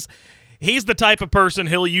 He's the type of person,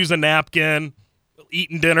 he'll use a napkin,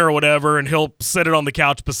 eating dinner or whatever, and he'll sit it on the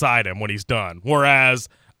couch beside him when he's done. Whereas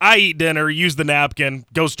I eat dinner, use the napkin,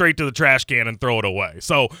 go straight to the trash can and throw it away.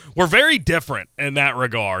 So we're very different in that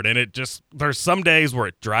regard. And there's some days where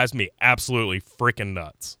it drives me absolutely freaking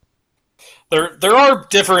nuts. There are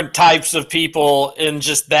different types of people in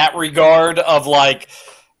just that regard of like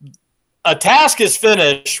a task is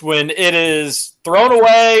finished when it is thrown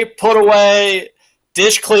away, put away,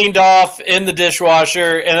 dish cleaned off in the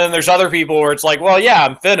dishwasher. And then there's other people where it's like, well, yeah,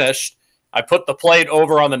 I'm finished. I put the plate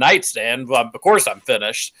over on the nightstand. Well, of course I'm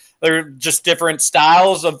finished. They're just different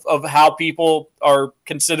styles of how people are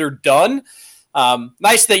considered done.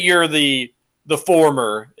 Nice that you're the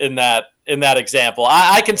former in that example.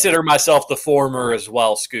 I consider myself the former as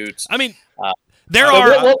well, Scoots. What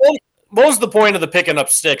was the point of the picking up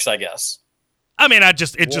sticks, I guess?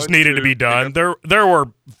 It just needed to be done. There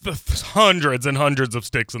were hundreds and hundreds of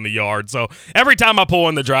sticks in the yard. So every time I pull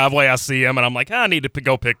in the driveway, I see them and I'm like, I need to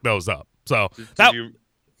go pick those up. So that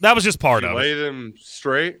was just part of it. Lay them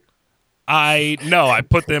straight? I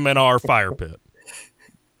put them in our fire pit.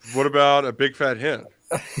 What about a big fat hen?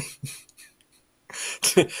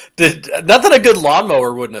 Nothing a good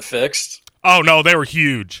lawnmower wouldn't have fixed. Oh no, they were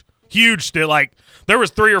huge. Still, like there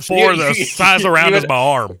was 3 or 4 the size around as my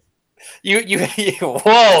arm.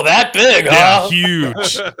 Whoa, that big, Yeah, huh?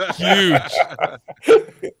 huge.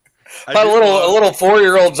 A little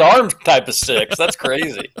 4-year-old's arm type of six. That's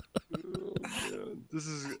crazy. This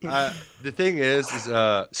is the thing is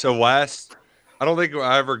so last. I don't think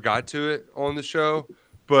I ever got to it on the show,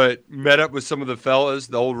 but met up with some of the fellas,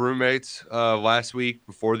 the old roommates, last week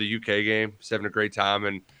before the UK game. Just having a great time,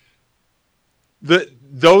 and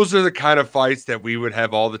those are the kind of fights that we would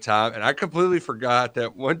have all the time. And I completely forgot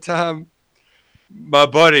that one time, my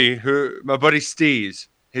buddy Steez,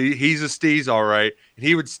 he's a Steez, all right, and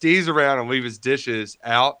he would Steez around and leave his dishes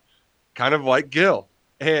out, kind of like Gil.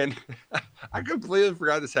 And I completely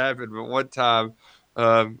forgot this happened, but one time,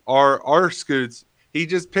 our Scoots, he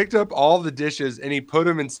just picked up all the dishes and he put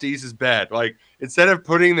them in Steez's bed. Like, instead of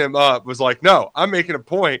putting them up, was like, no, I'm making a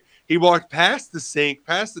point. He walked past the sink,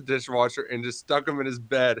 past the dishwasher, and just stuck them in his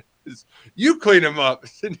bed. You clean them up.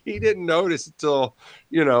 And he didn't notice until,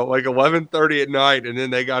 like 11:30 at night, and then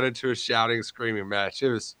they got into a shouting, screaming match.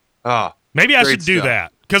 It was, maybe I should do stuff.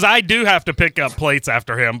 that, because I do have to pick up plates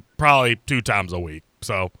after him probably 2 times a week.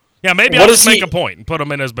 So, yeah, maybe I'll just make a point and put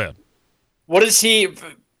him in his bed. What is he?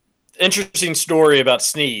 Interesting story about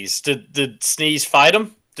Sneeze. Did Sneeze fight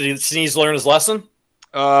him? Did Sneeze learn his lesson?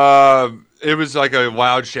 It was like a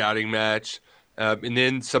loud shouting match. And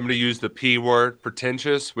then somebody used the P word,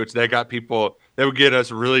 pretentious, which they got people, that would get us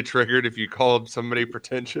really triggered if you called somebody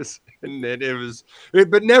pretentious. And then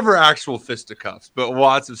but never actual fisticuffs, but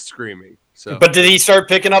lots of screaming. So, but did he start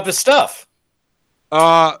picking up his stuff?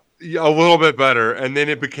 Yeah, a little bit better. And then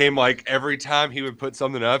it became like every time he would put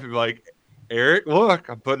something up, he'd be like, Eric, look,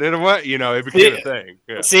 I'm putting it away. It became a thing.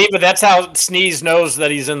 Yeah. See, but that's how Sneeze knows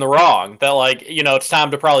that he's in the wrong. That it's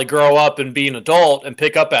time to probably grow up and be an adult and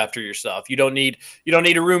pick up after yourself. You don't need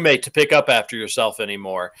a roommate to pick up after yourself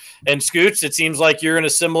anymore. And Scoots, it seems like you're in a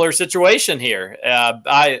similar situation here.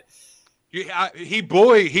 He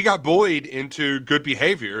got bullied into good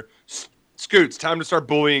behavior. Scoots, time to start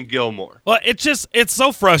bullying Gilmore. Well, it's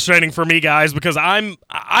so frustrating for me, guys, because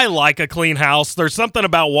I like a clean house. There's something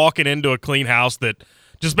about walking into a clean house that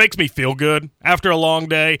just makes me feel good after a long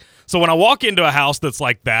day. So when I walk into a house that's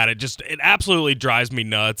like that, it absolutely drives me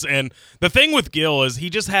nuts. And the thing with Gil is he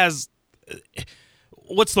just has,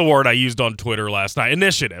 what's the word I used on Twitter last night?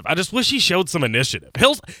 Initiative. I just wish he showed some initiative.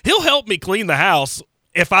 He'll help me clean the house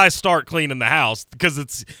if I start cleaning the house,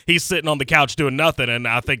 because he's sitting on the couch doing nothing and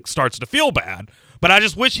I think starts to feel bad. But I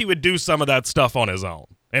just wish he would do some of that stuff on his own.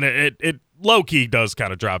 And it low-key does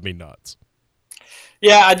kind of drive me nuts.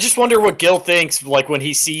 Yeah, I just wonder what Gil thinks when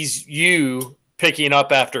he sees you picking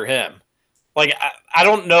up after him. I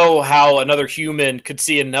don't know how another human could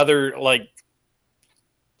see another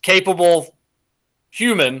capable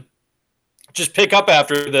human just pick up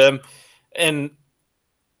after them and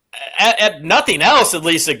at nothing else, at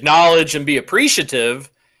least acknowledge and be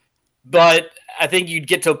appreciative. But I think you'd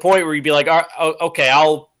get to a point where you'd be like, okay,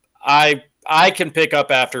 I can pick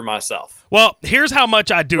up after myself. Well, here's how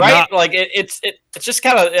much I do not not it's just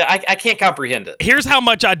kind of I can't comprehend it. Here's how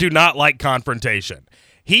much I do not like confrontation.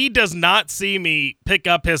 He does not see me pick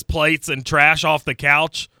up his plates and trash off the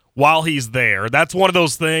couch while he's there. That's one of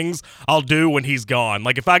those things I'll do when he's gone.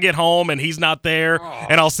 Like if I get home and he's not there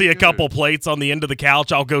and I'll see a couple plates on the end of the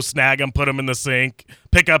couch, I'll go snag them, put them in the sink,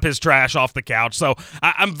 pick up his trash off the couch. So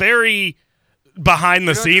I'm very behind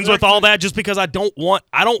the scenes with all that, just because I don't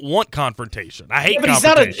want confrontation. I hate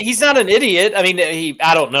confrontation. He's not an idiot. I mean,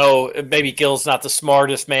 I don't know, maybe Gil's not the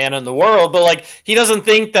smartest man in the world, but he doesn't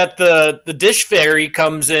think that the dish fairy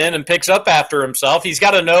comes in and picks up after himself. He's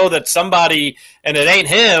got to know that somebody, and it ain't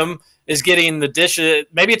him, is getting the dishes.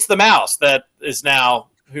 Maybe it's the mouse that is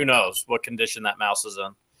now, who knows what condition that mouse is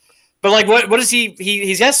in. But what is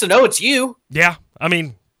he has to know it's you. Yeah. I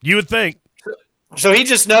mean, you would think. So he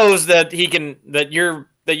just knows that you're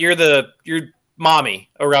your mommy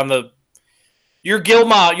around you're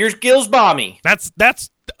Gil's mommy. That's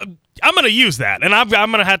I'm gonna use that, and I'm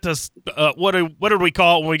gonna have to what did we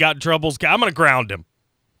call it when we got in troubles? I'm gonna ground him.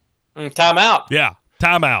 Time out. Yeah,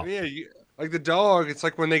 time out. Yeah, like the dog. It's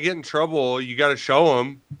like when they get in trouble, you got to show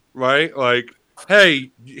them, right? Like,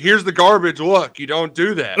 hey, here's the garbage. Look, you don't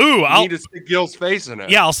do that. Ooh, you need to stick Gil's face in it.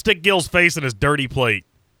 Yeah, I'll stick Gil's face in his dirty plate.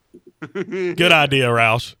 Good idea,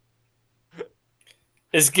 Roush.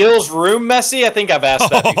 Is Gil's room messy? I think I've asked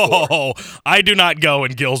that before. I do not go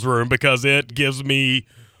in Gil's room because it gives me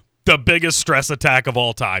the biggest stress attack of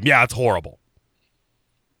all time. Yeah, it's horrible.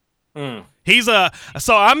 So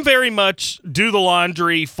I'm very much do the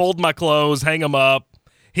laundry, fold my clothes, hang them up.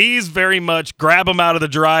 He's very much grab them out of the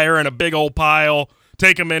dryer in a big old pile,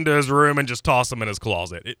 take them into his room, and just toss them in his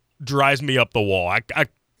closet. It drives me up the wall.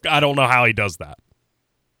 I don't know how he does that.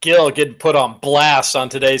 Gil getting put on blast on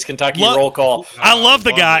today's Kentucky roll call. I love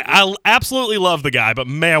the guy. I absolutely love the guy, but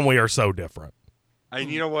man, we are so different. And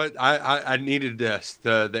you know what? I needed this,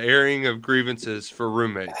 the airing of grievances for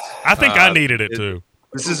roommates. I think I needed it too.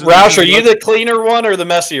 Roush, are you the cleaner one or the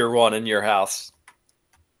messier one in your house?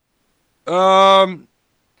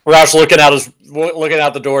 Roush looking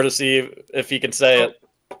out the door to see if he can say it.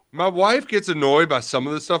 My wife gets annoyed by some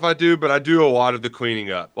of the stuff I do, but I do a lot of the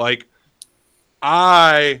cleaning up. Like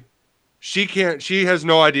she has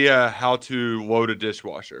no idea how to load a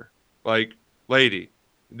dishwasher. Like, lady,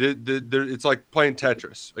 it's like playing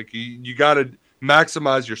Tetris. Like you got to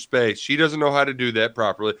maximize your space. She doesn't know how to do that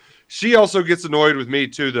properly. She also gets annoyed with me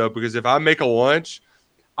too, though, because if I make a lunch,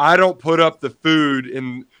 I don't put up the food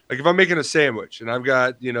in. Like if I'm making a sandwich and I've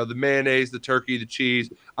got, the mayonnaise, the turkey, the cheese,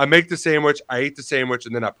 I make the sandwich, I eat the sandwich,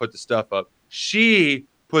 and then I put the stuff up. She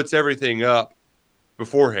puts everything up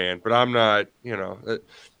beforehand, but I'm not,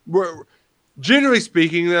 generally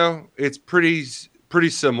speaking, though, it's pretty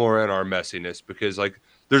similar in our messiness because like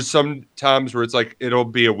there's some times where it's like it'll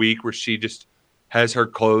be a week where she just has her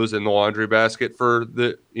clothes in the laundry basket for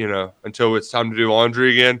the, until it's time to do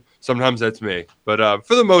laundry again. Sometimes that's me, but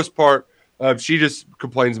for the most part, she just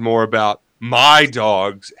complains more about my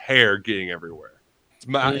dog's hair getting everywhere.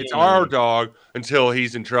 It's our dog until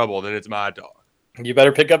he's in trouble, then it's my dog. You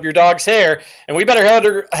better pick up your dog's hair, and we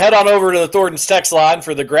better head on over to the Thornton's text line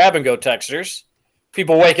for the grab-and-go texters.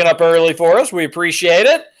 People waking up early for us. We appreciate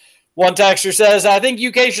it. One texter says, I think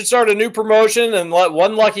UK should start a new promotion and let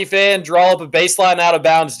one lucky fan draw up a baseline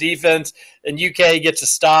out-of-bounds defense, and UK gets a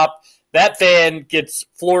stop. That fan gets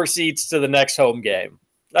floor seats to the next home game.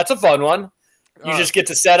 That's a fun one. You just get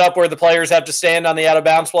to set up where the players have to stand on the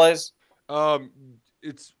out-of-bounds plays?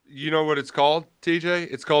 It's what it's called, TJ?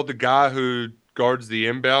 It's called the guy who guards the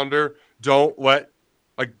inbounder.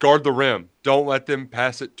 Guard the rim. Don't let them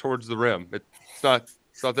pass it towards the rim. It's not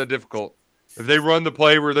that difficult. If they run the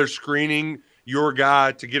play where they're screening your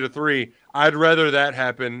guy to get a three, I'd rather that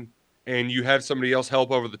happen and you have somebody else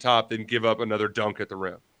help over the top than give up another dunk at the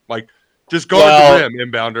rim. Like, just guard the rim,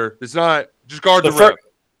 inbounder. It's not just guard the rim.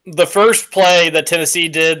 The first play that Tennessee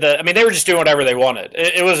did, they were just doing whatever they wanted.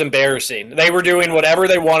 It was embarrassing. They were doing whatever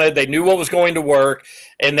they wanted. They knew what was going to work,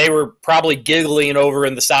 and they were probably giggling over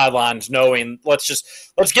in the sidelines knowing, let's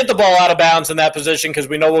get the ball out of bounds in that position because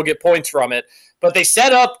we know we'll get points from it. But they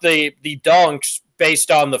set up the dunks based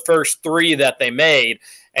on the first three that they made,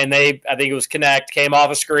 and I think it was Connect, came off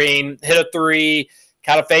a screen, hit a three,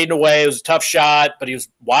 kind of fading away. It was a tough shot, but he was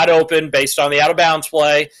wide open based on the out-of-bounds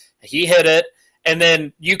play. He hit it. And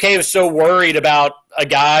then UK was so worried about a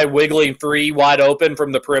guy wiggling three wide open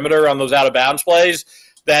from the perimeter on those out-of-bounds plays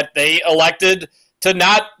that they elected to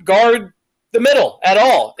not guard the middle at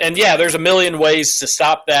all. And, yeah, there's a million ways to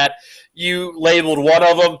stop that. You labeled one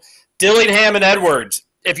of them. Dillingham and Edwards,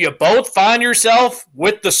 if you both find yourself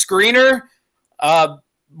with the screener,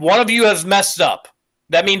 one of you has messed up.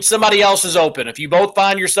 That means somebody else is open. If you both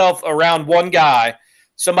find yourself around one guy,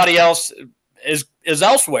 somebody else is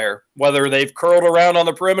elsewhere, whether they've curled around on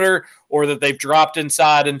the perimeter or that they've dropped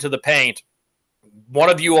inside into the paint. One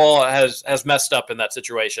of you all has messed up in that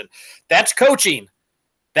situation. That's coaching.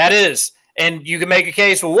 That is. And you can make a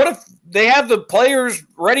case, well, what if they have the players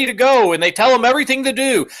ready to go and they tell them everything to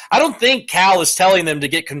do? I don't think Cal is telling them to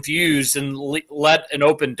get confused and let an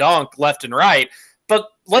open dunk left and right. But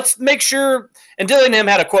let's make sure, and Dillingham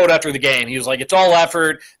had a quote after the game. He was like, it's all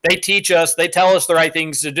effort. They teach us. They tell us the right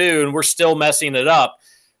things to do, and we're still messing it up.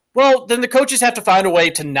 Well, then the coaches have to find a way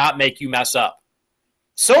to not make you mess up.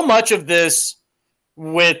 So much of this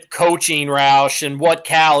with coaching, Roush, and what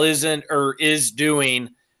Cal isn't or is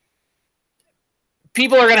doing,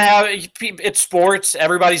 people are going to have – it's sports.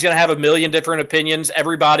 Everybody's going to have a million different opinions.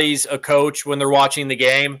 Everybody's a coach when they're watching the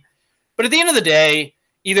game. But at the end of the day,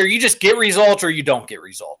 either you just get results or you don't get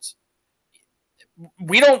results.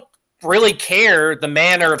 We don't really care the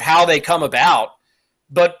manner of how they come about,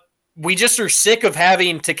 but we just are sick of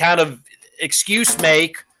having to kind of excuse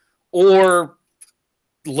make or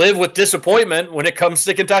live with disappointment when it comes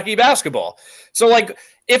to Kentucky basketball. So, like,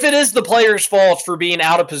 if it is the player's fault for being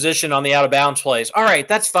out of position on the out-of-bounds plays, all right,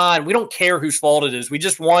 that's fine. We don't care whose fault it is. We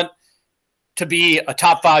just want to be a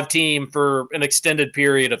top-5 team for an extended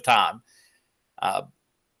period of time.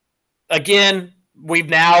 Again, we've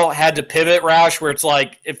now had to pivot, Roush, where it's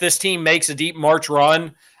like, if this team makes a deep March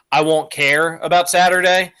run, I won't care about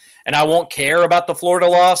Saturday, and I won't care about the Florida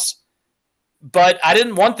loss. But I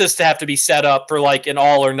didn't want this to have to be set up for like an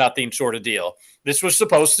all-or-nothing sort of deal. This was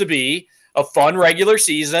supposed to be a fun regular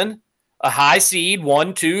season, a high seed,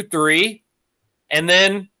 1, 2, 3, and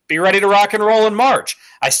then be ready to rock and roll in March.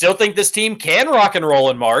 I still think this team can rock and roll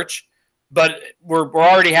in March, but we're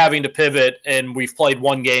already having to pivot, and we've played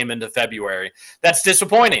one game into February. That's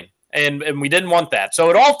disappointing, and we didn't want that. So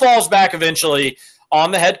it all falls back eventually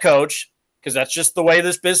on the head coach, because that's just the way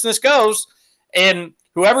this business goes. And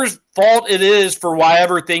whoever's fault it is for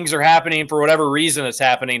whatever things are happening, for whatever reason it's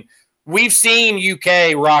happening, we've seen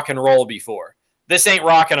UK rock and roll before. This ain't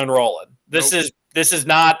rocking and rolling. This is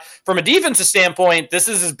not, from a defensive standpoint, this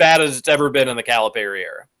is as bad as it's ever been in the Calipari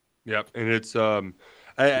era. Yep, and it's and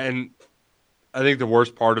I think the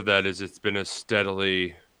worst part of that is it's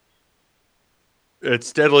steadily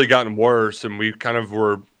gotten worse, and we kind of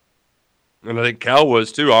were, and I think Cal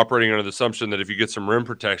was too, operating under the assumption that if you get some rim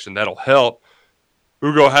protection, that'll help.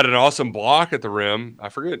 Ugo had an awesome block at the rim. I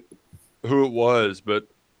forget who it was, but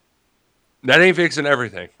that ain't fixing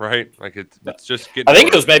everything, right? Like it's just getting. I think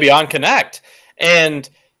it was maybe on Connect, and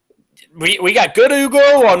we got good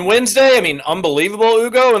Ugo on Wednesday. I mean, unbelievable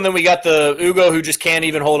Ugo, and then we got the Ugo who just can't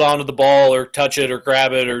even hold on to the ball or touch it or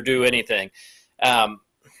grab it or do anything.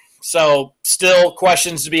 So still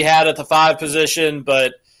questions to be had at the 5 position,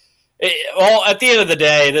 but at the end of the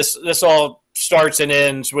day, this all starts and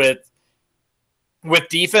ends with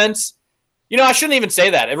defense. You know, I shouldn't even say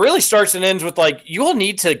that. It really starts and ends with, like, you all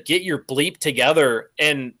need to get your bleep together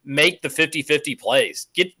and make the 50-50 plays.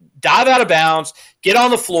 Dive out of bounds, get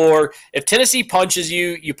on the floor. If Tennessee punches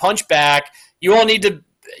you, you punch back. You need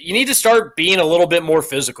to start being a little bit more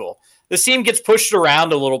physical. This team gets pushed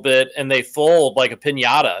around a little bit and they fold like a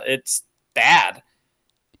piñata. It's bad.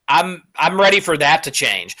 I'm ready for that to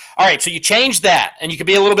change. All right, so you change that, and you can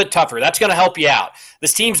be a little bit tougher. That's going to help you out.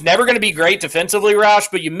 This team's never going to be great defensively, Roush,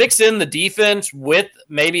 but you mix in the defense with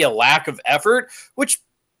maybe a lack of effort, which,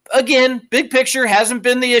 again, big picture hasn't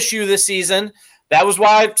been the issue this season. That was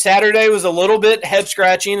why Saturday was a little bit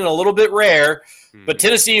head-scratching and a little bit rare, but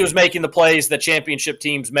Tennessee was making the plays that championship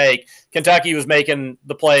teams make. Kentucky was making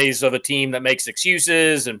the plays of a team that makes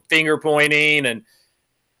excuses and finger-pointing, and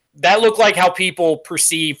that looked like how people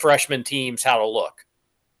perceive freshman teams how to look.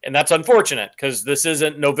 And that's unfortunate because this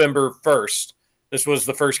isn't November 1st. This was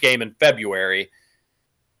the first game in February.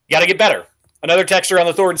 You got to get better. Another texter on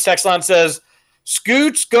the Thornton's text line says,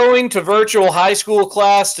 Scoot's going to virtual high school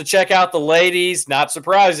class to check out the ladies. Not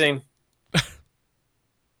surprising.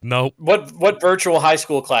 Nope. What virtual high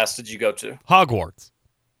school class did you go to? Hogwarts.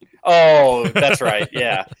 Oh, that's right.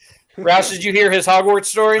 Yeah. Roush, did you hear his Hogwarts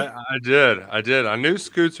story? I did. I knew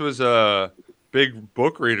Scoots was a big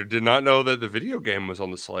book reader. Did not know that the video game was on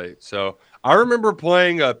the slate. So I remember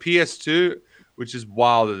playing a PS2, which is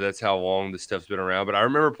wild that that's how long this stuff's been around. But I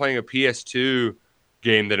remember playing a PS2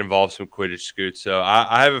 game that involves some Quidditch, Scoots. So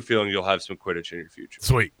I have a feeling you'll have some Quidditch in your future.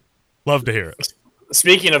 Sweet. Love to hear it.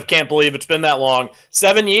 Speaking of can't believe it's been that long,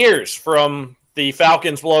 7 years from the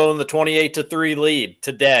Falcons blowing the 28-3 lead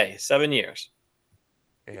today. 7 years.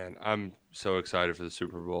 And I'm so excited for the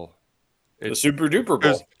Super Bowl. The Super Duper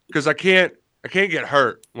Bowl. Because I can't get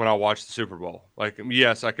hurt when I watch the Super Bowl. Like,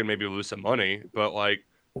 yes, I can maybe lose some money, but like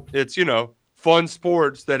it's, fun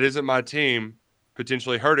sports that isn't my team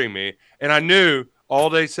potentially hurting me. And I knew all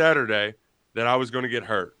day Saturday that I was going to get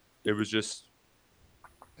hurt. It was just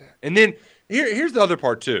 – and then here's the other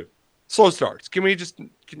part too. Slow starts. Can we just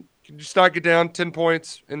not get down 10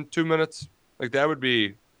 points in 2 minutes? Like that would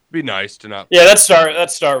be nice to not. Yeah, that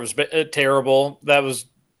start was terrible. That was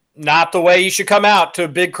not the way you should come out to a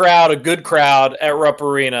big crowd, a good crowd at Rupp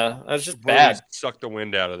Arena. That's just bad. Suck the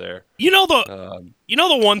wind out of there. You know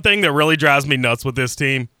the one thing that really drives me nuts with this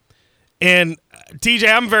team, and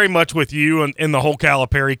TJ, I'm very much with you in the whole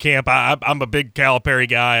Calipari camp. I'm a big Calipari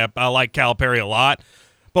guy. I like Calipari a lot.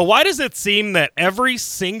 But why does it seem that every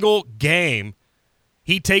single game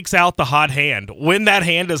he takes out the hot hand when that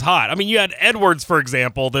hand is hot? I mean, you had Edwards, for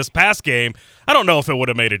example, this past game. I don't know if it would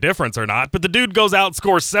have made a difference or not, but the dude goes out and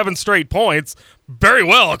scores 7 straight points. Very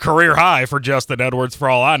well a career high for Justin Edwards, for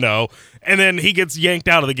all I know. And then he gets yanked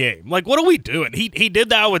out of the game. Like, what are we doing? He did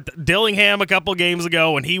that with Dillingham a couple games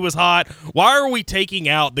ago when he was hot. Why are we taking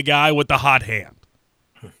out the guy with the hot hand?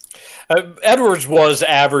 Edwards was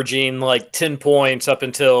averaging like 10 points up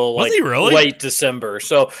until like late December.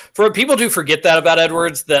 So for people do forget that about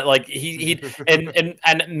Edwards, that like he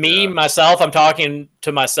and me myself, I'm talking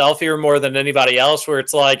to myself here more than anybody else, where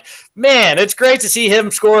it's like, man, it's great to see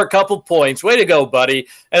him score a couple points. Way to go, buddy.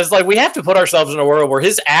 And it's like we have to put ourselves in a world where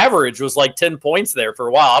his average was like 10 points there for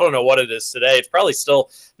a while. I don't know what it is today. It's probably still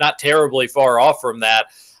not terribly far off from that.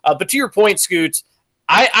 But to your point, Scoots,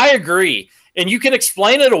 I agree. And you can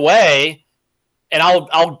explain it away, and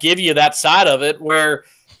I'll give you that side of it, where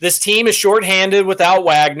this team is shorthanded without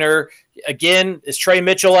Wagner. Again, is Trey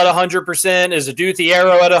Mitchell at 100%? Is Adu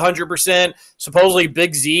Thiero at 100%? Supposedly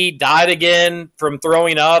Big Z died again from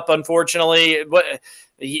throwing up, unfortunately.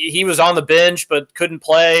 He was on the bench but couldn't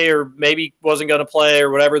play, or maybe wasn't going to play,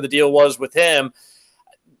 or whatever the deal was with him.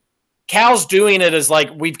 Cal's doing it as like,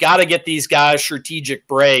 we've got to get these guys strategic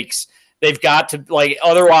breaks. They've got to, like,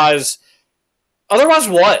 otherwise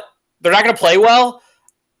what? They're not going to play well?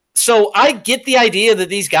 So I get the idea that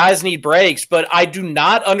these guys need breaks, but I do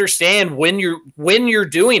not understand when you're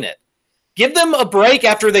doing it. Give them a break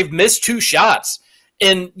after they've missed 2 shots.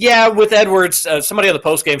 And yeah, with Edwards, somebody on the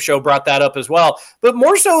postgame show brought that up as well, but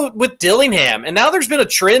more so with Dillingham. And now there's been a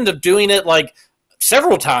trend of doing it like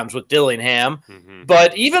several times with Dillingham,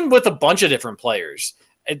 but even with a bunch of different players.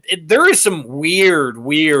 There is some weird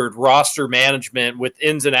roster management with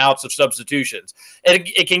ins and outs of substitutions.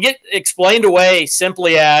 It can get explained away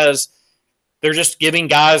simply as they're just giving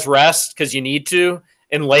guys rest because you need to.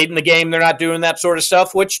 And late in the game, they're not doing that sort of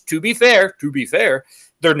stuff, which, to be fair,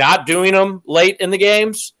 they're not doing them late in the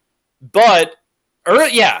games. But,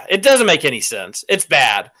 it doesn't make any sense. It's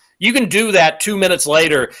bad. You can do that 2 minutes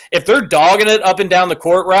later. If they're dogging it up and down the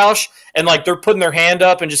court, Roush, and like they're putting their hand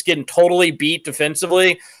up and just getting totally beat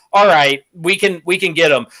defensively, all right, we can get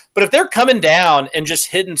them. But if they're coming down and just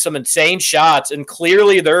hitting some insane shots and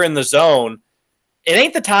clearly they're in the zone, it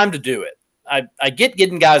ain't the time to do it. I get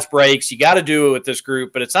getting guys breaks. You got to do it with this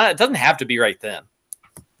group, but it doesn't have to be right then.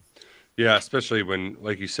 Yeah, especially when,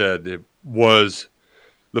 like you said, it was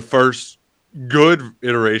the first good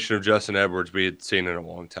iteration of Justin Edwards we had seen in a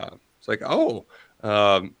long time. It's like,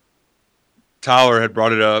 Tyler had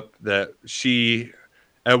brought it up that she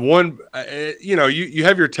at one, you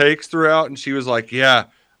have your takes throughout, and she was like, yeah,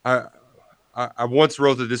 I once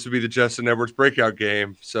wrote that this would be the Justin Edwards breakout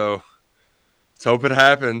game, so let's hope it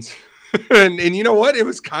happens. and you know what? It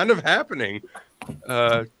was kind of happening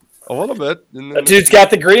a little bit. That dude's got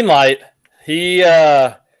the green light. He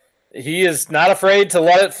is not afraid to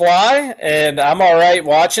let it fly, and I'm all right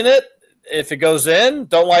watching it. If it goes in,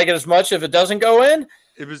 don't like it as much if it doesn't go in.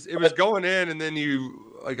 It was going in, and then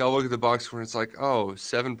I'll look at the box score, and it's like,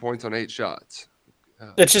 7 points on 8 shots.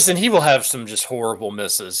 It's just, and he will have some just horrible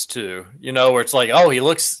misses too, where it's like, he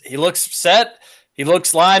looks set. He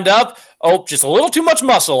looks lined up. Oh, just a little too much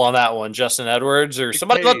muscle on that one, Justin Edwards, or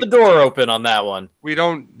somebody let the door open on that one.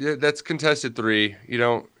 That's contested 3. We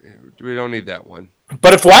don't need that one.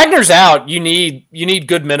 But if Wagner's out, you need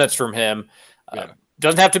good minutes from him.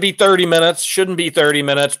 Doesn't have to be 30 minutes, shouldn't be 30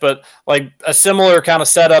 minutes, but like a similar kind of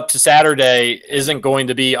setup to Saturday isn't going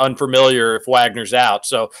to be unfamiliar if Wagner's out.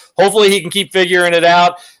 So hopefully he can keep figuring it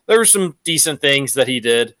out. There were some decent things that he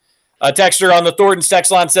did. Texter on the Thornton's text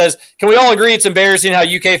line says, can we all agree it's embarrassing how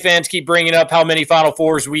UK fans keep bringing up how many Final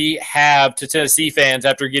Fours we have to Tennessee fans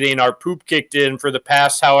after getting our poop kicked in for the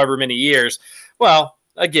past however many years? Well,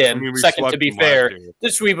 again, second to be fair,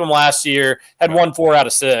 did sweep them last year, had won 4 out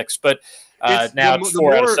of 6, but now it's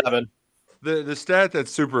 4 out of 7. The stat that's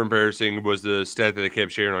super embarrassing was the stat that they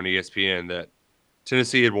kept sharing on ESPN that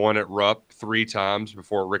Tennessee had won at Rupp 3 times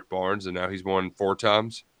before Rick Barnes, and now he's won 4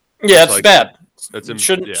 times. Yeah, it's bad.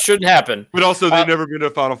 Shouldn't happen. But also, they've never been to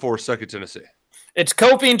a Final Four. Suck at Tennessee. It's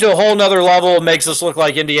coping to a whole nother level. It makes us look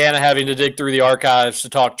like Indiana having to dig through the archives to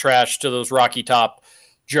talk trash to those Rocky Top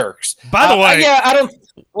jerks. By the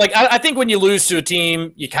way, I think when you lose to a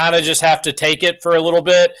team, you kind of just have to take it for a little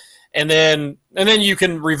bit, and then you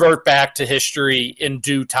can revert back to history in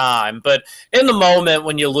due time. But in the moment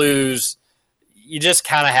when you lose, you just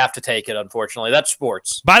kind of have to take it, unfortunately. That's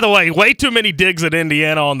sports. By the way, way too many digs at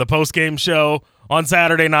Indiana on the postgame show on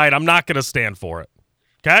Saturday night. I'm not going to stand for it.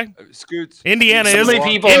 Okay? Scoots. Indiana so is many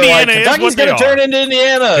people Indiana are like, Kentucky's going to turn into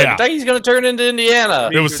Indiana. Yeah. Kentucky's going to turn into Indiana.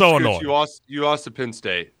 It was so annoying. You lost to Penn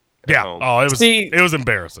State. Yeah. Oh, it was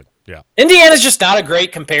embarrassing. Yeah. Indiana's just not a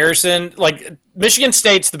great comparison. Like, Michigan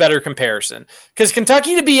State's the better comparison. Because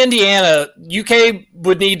Kentucky to be Indiana, UK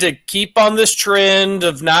would need to keep on this trend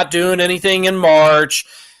of not doing anything in March.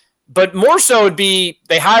 But more so would be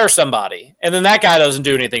they hire somebody, and then that guy doesn't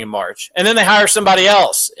do anything in March. And then they hire somebody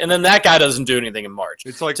else, and then that guy doesn't do anything in March.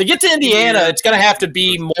 It's like, to get to Indiana, it's going to have to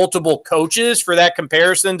be multiple coaches for that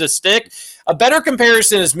comparison to stick. A better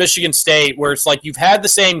comparison is Michigan State, where it's like you've had the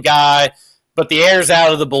same guy, but the air's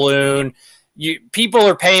out of the balloon. People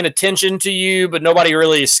are paying attention to you, but nobody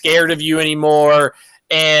really is scared of you anymore.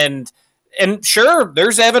 And sure,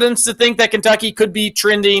 there's evidence to think that Kentucky could be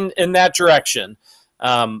trending in that direction.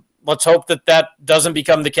 Let's hope that doesn't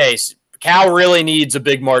become the case. Cal really needs a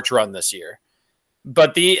big March run this year.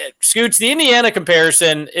 But the Indiana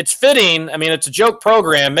comparison, it's fitting. I mean, it's a joke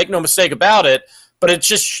program, make no mistake about it, but it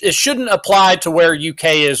shouldn't apply to where UK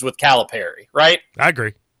is with Calipari, right? I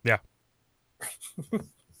agree. Yeah.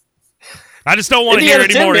 I just don't want to hear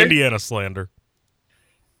any more Indiana slander.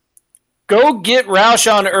 Go get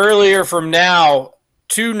Roush on earlier from now.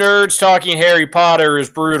 Two nerds talking Harry Potter is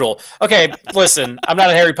brutal. Okay, listen, I'm not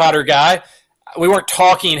a Harry Potter guy. We weren't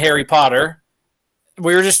talking Harry Potter.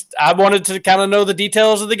 I wanted to kind of know the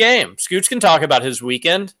details of the game. Scoots can talk about his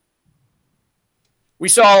weekend. We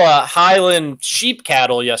saw Highland sheep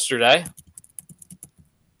cattle yesterday.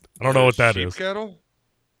 I don't know what that is. Sheep cattle?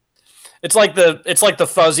 It's like the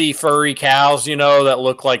fuzzy furry cows, that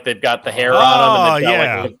look like they've got the hair on them. Oh,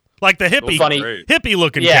 yeah. Like the hippie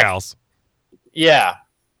looking cows. Yeah.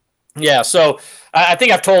 Yeah. So I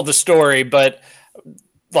think I've told the story, but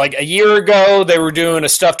like a year ago, they were doing a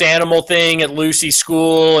stuffed animal thing at Lucy's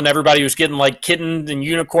school, and everybody was getting like kitten and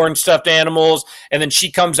unicorn stuffed animals. And then she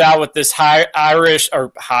comes out with this Highland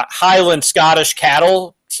Scottish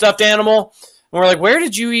cattle stuffed animal. And we're like, where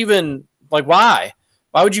did you even, like, why?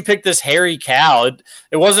 Why would you pick this hairy cow?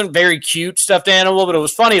 It wasn't very cute stuffed animal, but it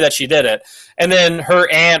was funny that she did it. And then her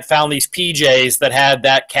aunt found these PJs that had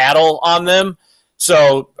that cattle on them.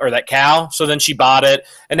 Or that cow. So then she bought it.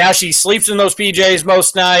 And now she sleeps in those PJs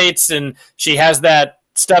most nights. And she has that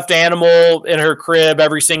stuffed animal in her crib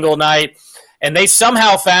every single night. And they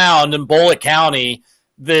somehow found in Bullitt County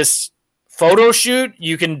this photo shoot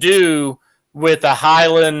you can do with a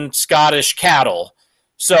Highland Scottish cattle.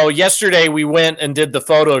 So yesterday we went and did the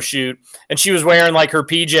photo shoot, and she was wearing like her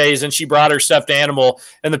PJs, and she brought her stuffed animal,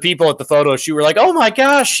 and the people at the photo shoot were like, oh my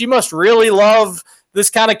gosh, she must really love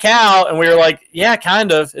this kind of cow. And we were like, yeah,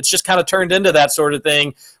 kind of. It's just kind of turned into that sort of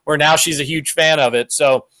thing where now she's a huge fan of it.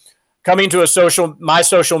 So coming to my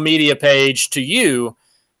social media page to you,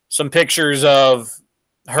 some pictures of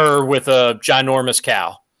her with a ginormous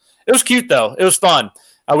cow. It was cute though. It was fun.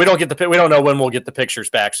 We don't know when we'll get the pictures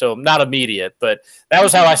back, so not immediate. But that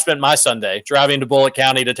was how I spent my Sunday, driving to Bullitt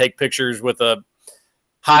County to take pictures with a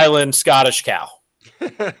Highland Scottish cow.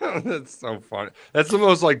 That's so funny. That's the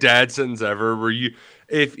most like dad sentence ever. Where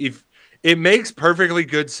if it makes perfectly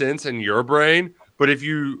good sense in your brain, but if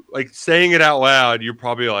you like saying it out loud, you're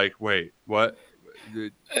probably like, wait, what?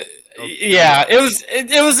 Yeah,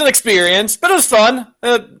 it was an experience, but it was fun.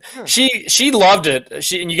 She loved it.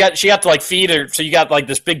 She got to like feed her, so you got like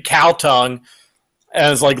this big cow tongue,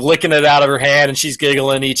 and it's like licking it out of her hand, and she's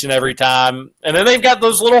giggling each and every time. And then they've got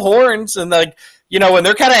those little horns, and like when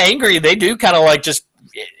they're kind of angry, they do kind of like just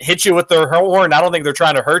hit you with their horn. I don't think they're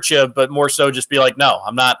trying to hurt you, but more so just be like, no,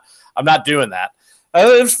 I'm not doing that.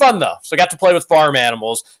 It was fun, though. So I got to play with farm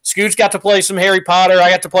animals. Scoots got to play some Harry Potter. I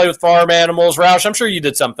got to play with farm animals. Roush, I'm sure you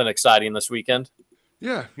did something exciting this weekend.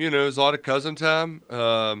 Yeah, it was a lot of cousin time.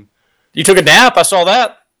 You took a nap. I saw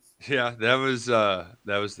that. Yeah, that was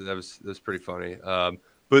pretty funny.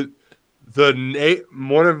 But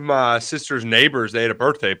one of my sister's neighbors, they had a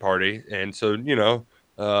birthday party, and so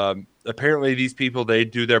apparently these people, they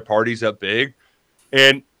do their parties up big,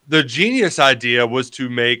 and the genius idea was to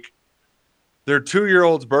make their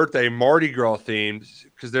 2-year-old's birthday Mardi Gras themed,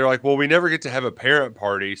 because they're like, well, we never get to have a parent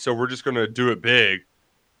party, so we're just going to do it big.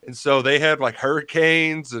 And so they had like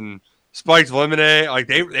hurricanes and spiked lemonade. Like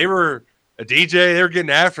they were a DJ, they were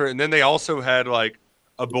getting after it. And then they also had like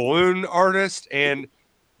a balloon artist and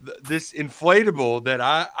this inflatable that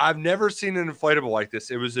I've never seen an inflatable like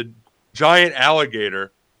this. It was a giant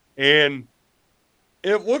alligator, and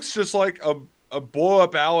it looks just like a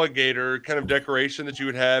blow-up alligator kind of decoration that you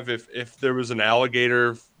would have if there was an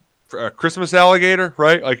alligator, a Christmas alligator,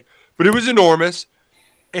 right? Like, but it was enormous,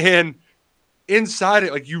 and inside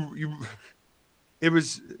it, like it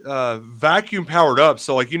was vacuum powered up.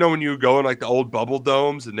 So like when you go in like the old bubble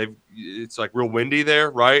domes and it's like real windy there,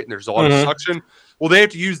 right? And there's a lot of suction. Well, they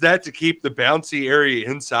have to use that to keep the bouncy area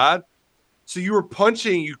inside. So you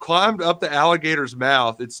climbed up the alligator's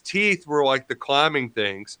mouth. Its teeth were like the climbing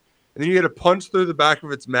things. And then you had to punch through the back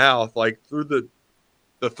of its mouth, like through the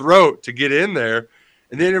throat to get in there.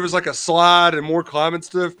 And then it was like a slide and more climbing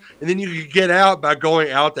stuff. And then you could get out by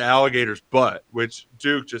going out the alligator's butt, which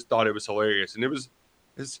Duke just thought it was hilarious. And it was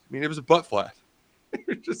a butt flap.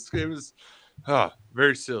 It was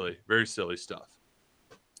very silly stuff.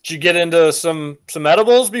 Did you get into some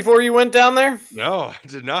edibles before you went down there? No, I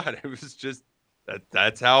did not. It was just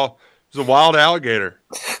that's how. It was a wild alligator.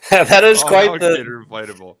 That is quite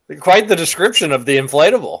inflatable. Quite the description of the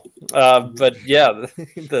inflatable. But yeah,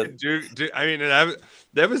 Duke, I mean,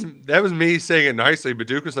 that was me saying it nicely, but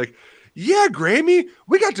Duke was like, "Yeah, Grammy,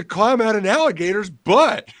 we got to climb out an alligator's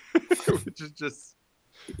butt," which is just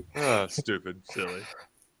stupid, silly.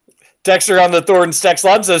 Texter on the Thornton's text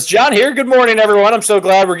line says, John here. Good morning, everyone. I'm so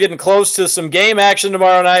glad we're getting close to some game action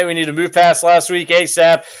tomorrow night. We need to move past last week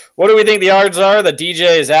ASAP. What do we think the odds are that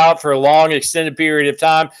DJ is out for a long, extended period of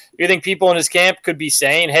time? Do you think people in his camp could be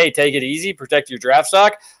saying, hey, take it easy, protect your draft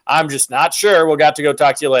stock? I'm just not sure. We'll got to go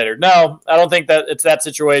talk to you later. No, I don't think that it's that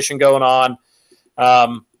situation going on.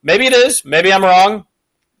 Maybe it is. Maybe I'm wrong.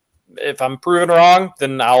 If I'm proven wrong,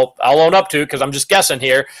 then I'll own up to it because I'm just guessing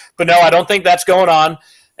here. But no, I don't think that's going on.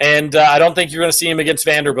 And I don't think you're going to see him against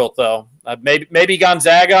Vanderbilt, though. Maybe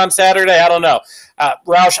Gonzaga on Saturday. I don't know.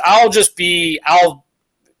 Roush, I'll see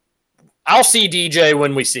DJ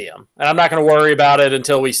when we see him, and I'm not going to worry about it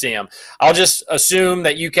until we see him. I'll just assume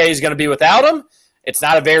that UK is going to be without him. It's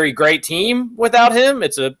not a very great team without him.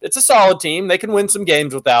 It's a solid team. They can win some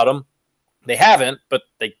games without him. They haven't, but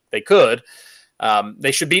they could.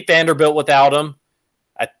 They should beat Vanderbilt without him.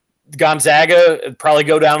 Gonzaga probably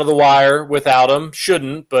go down to the wire without him.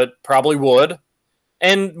 Shouldn't, but probably would.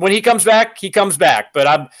 And when he comes back, he comes back. But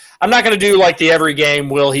I'm not going to do like the every game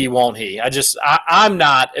will he, won't he. I'm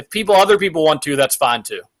not. If other people want to, that's fine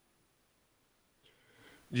too.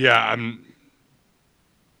 Yeah, I'm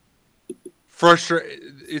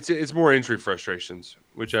frustrated. It's more injury frustrations,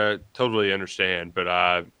 which I totally understand.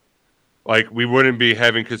 But we wouldn't be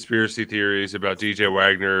having conspiracy theories about DJ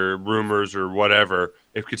Wagner, rumors or whatever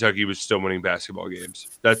if Kentucky was still winning basketball games.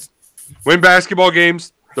 Win basketball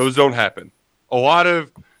games, those don't happen. A lot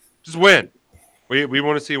of just win. We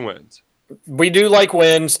want to see wins. We do like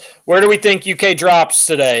wins. Where do we think UK drops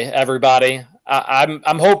today, everybody?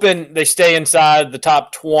 I'm hoping they stay inside the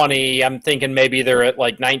top 20. I'm thinking maybe they're at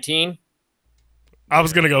like 19. I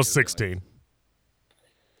was going to go 16.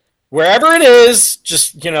 Wherever it is,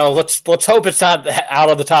 just, let's hope it's not out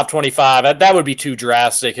of the top 25. That would be too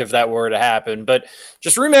drastic if that were to happen. But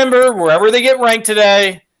just remember, wherever they get ranked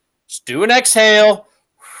today, just do an exhale.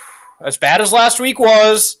 As bad as last week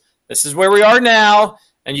was, this is where we are now.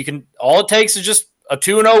 And all it takes is just a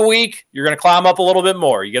 2-0 week. You're going to climb up a little bit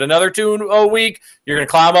more. You get another 2-0 week, you're going to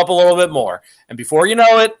climb up a little bit more. And before you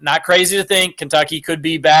know it, not crazy to think Kentucky could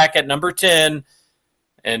be back at number 10.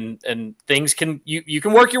 And things you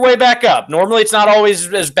can work your way back up. Normally, it's not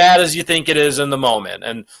always as bad as you think it is in the moment.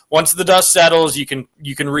 And once the dust settles, you can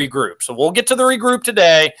regroup. So we'll get to the regroup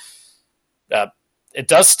today. It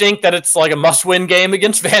does stink that it's like a must-win game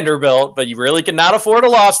against Vanderbilt, but you really cannot afford a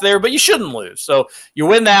loss there. But you shouldn't lose. So you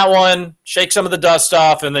win that one, shake some of the dust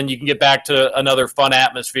off, and then you can get back to another fun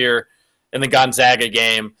atmosphere in the Gonzaga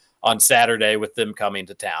game on Saturday with them coming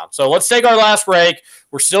to town. So let's take our last break.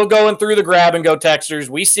 We're still going through the grab and go texters.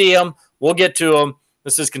 We see them. We'll get to them.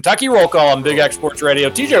 This is Kentucky Roll Call on Big X Sports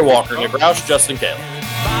Radio. TJ Walker, Nick Roush, Justin Caleb.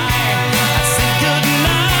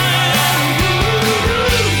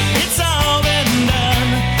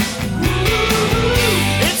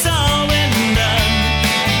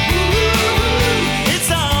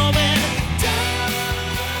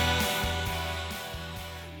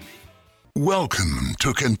 Welcome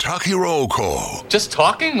to Kentucky Roll Call. Just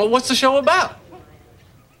talking? Well, what's the show about?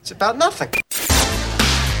 It's about nothing.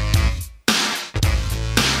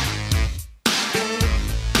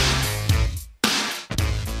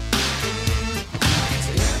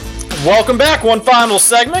 Welcome back. One final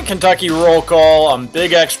segment, Kentucky Roll Call on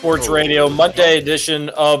Big X Sports Radio, Monday edition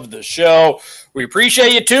of the show. We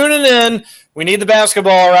appreciate you tuning in. We need the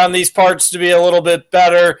basketball around these parts to be a little bit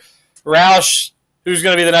better. Roush, who's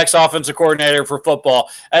going to be the next offensive coordinator for football?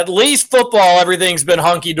 At least football, everything's been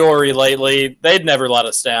hunky-dory lately. They'd never let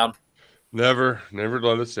us down. Never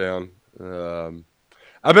let us down.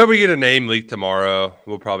 I bet we get a name leaked tomorrow.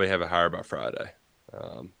 We'll probably have a hire by Friday.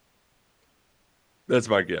 That's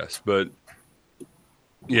my guess. But,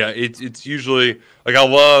 yeah, it's usually – I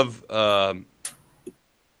love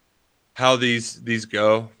how these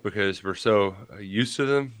go because we're so used to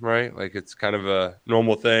them, right? It's kind of a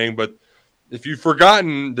normal thing. But if you've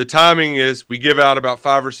forgotten, the timing is we give out about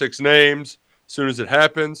 5 or 6 names as soon as it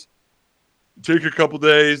happens. Take a couple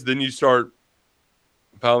days, then you start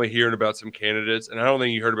finally hearing about some candidates. And I don't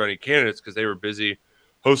think you heard about any candidates because they were busy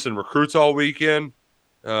hosting recruits all weekend.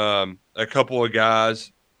 A couple of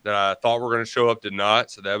guys that I thought were going to show up did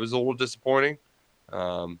not, so that was a little disappointing.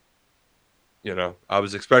 I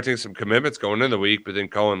was expecting some commitments going in the week, but then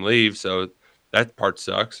Cohen leaves, so that part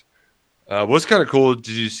sucks. What's kind of cool, did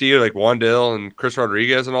you see Wandale and Chris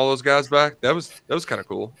Rodriguez and all those guys back? That was kind of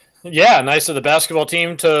cool. Yeah, nice of the basketball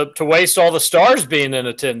team to waste all the stars being in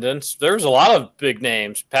attendance. There was a lot of big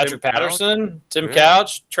names. Patrick Patterson, Tim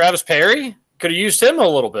Couch, Travis Perry. Could have used him a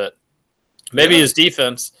little bit. Maybe his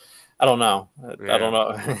defense. I don't know. I don't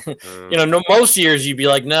know. Most years you'd be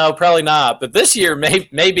like, no, probably not. But this year,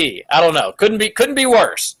 maybe. I don't know. Couldn't be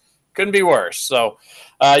worse. Couldn't be worse. So,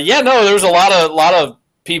 there was a lot of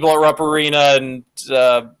people at Rupp Arena, and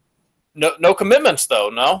no commitments though.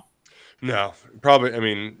 No, probably. I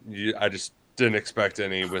mean, I just didn't expect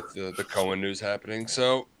any with the Cohen news happening.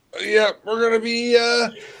 So, yeah, we're going to be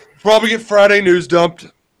probably get Friday news dumped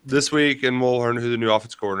this week, and we'll learn who the new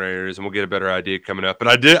offense coordinator is, and we'll get a better idea coming up. But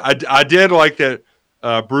I did like that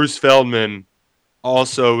Bruce Feldman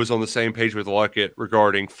also was on the same page with Luckett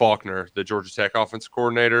regarding Faulkner, the Georgia Tech offense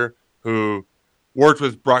coordinator, who worked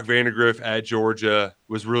with Brock Vandagriff at Georgia,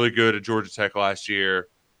 was really good at Georgia Tech last year.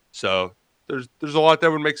 So there's a lot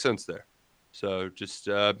that would make sense there. So just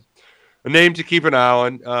a name to keep an eye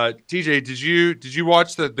on. TJ, did you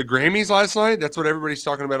watch the Grammys last night? That's what everybody's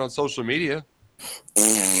talking about on social media.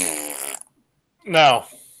 No,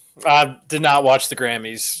 I did not watch the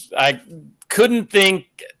Grammys. I couldn't think.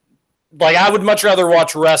 Like, I would much rather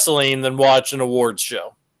watch wrestling than watch an awards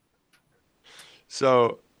show.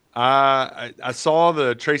 So I saw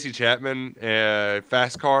the Tracy Chapman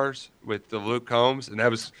Fast Cars with the Luke Combs, and it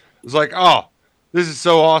was like, oh, this is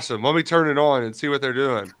so awesome. Let me turn it on and see what they're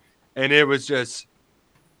doing. And it was just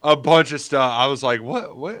a bunch of stuff. I was like, what?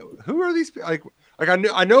 Who are these people? Like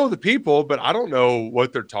I know the people, but I don't know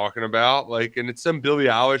what they're talking about. Like, and it's some Billie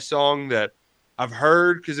Eilish song that I've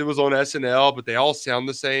heard because it was on SNL, but they all sound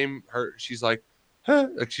the same. She's like, huh?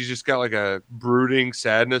 Like she's just got like a brooding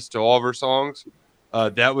sadness to all of her songs.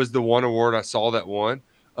 That was the one award I saw that won.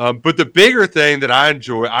 But the bigger thing that I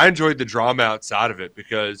enjoyed the drama outside of it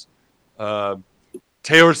because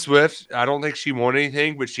Taylor Swift, I don't think she won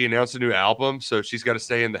anything, but she announced a new album, so she's got to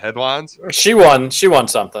stay in the headlines. She won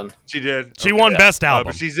something. She did. She won Best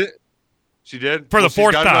Album. But she did for the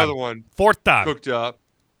fourth time. Another one, fourth time cooked up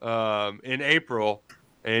in April,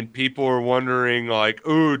 and people are wondering like,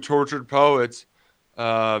 "Ooh, tortured poets."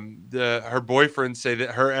 Her boyfriends say that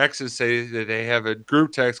her exes say that they have a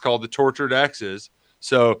group text called the Tortured Exes.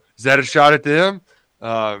 So is that a shot at them?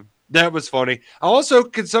 That was funny. Also,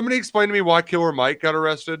 could somebody explain to me why Killer Mike got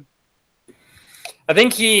arrested? I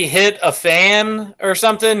think he hit a fan or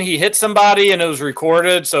something. He hit somebody and it was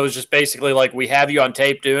recorded. So it was just basically like, we have you on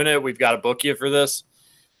tape doing it. We've got to book you for this.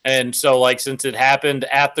 And so like, since it happened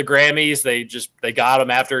at the Grammys, they got him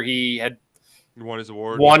after he had won his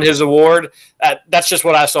award. That's just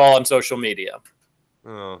what I saw on social media.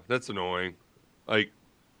 Oh, that's annoying. Like,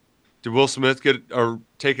 did Will Smith get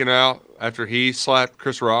taken out after he slapped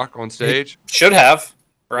Chris Rock on stage? He should have,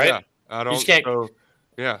 right? Yeah, I don't. So,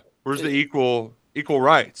 yeah, where's the equal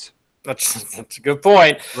rights? That's a good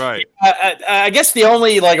point. Right. I guess the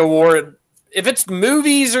only like award, if it's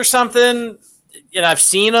movies or something, I've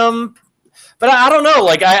seen them, but I don't know.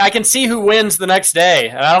 Like I can see who wins the next day,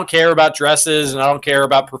 and I don't care about dresses, and I don't care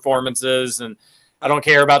about performances, and I don't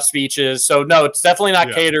care about speeches. So, no, it's definitely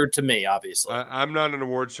not catered to me, obviously. I'm not an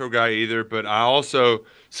award show guy either, but I also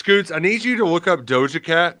 – Scoots, I need you to look up Doja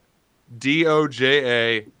Cat,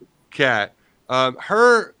 Doja Cat.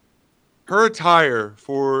 Her attire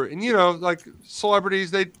for – and, like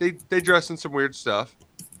celebrities, they dress in some weird stuff.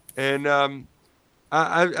 And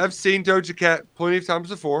I've seen Doja Cat plenty of times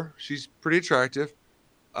before. She's pretty attractive.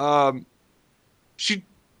 She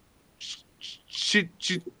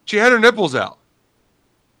had her nipples out.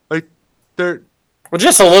 Like they're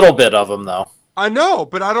just a little bit of them though. I know,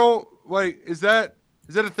 but I don't like. Is that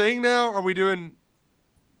a thing now? Are we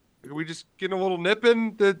just getting a little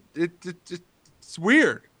nipping? It's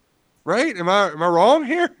weird, right? Am I wrong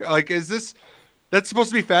here? Like, that's supposed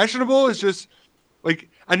to be fashionable? It's just like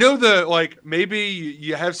I know maybe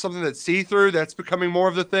you have something that's see through. That's becoming more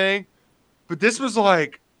of the thing, but this was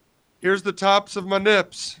like, here's the tops of my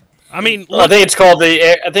nips. I mean, I think it's called the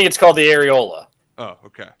areola. Oh,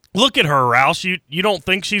 okay. Look at her, Roush. You don't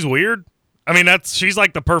think she's weird? I mean, she's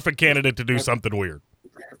like the perfect candidate to do something weird.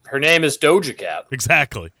 Her name is Doja Cat.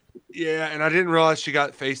 Exactly. Yeah, and I didn't realize she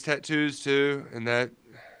got face tattoos too, and that.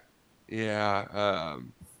 Yeah.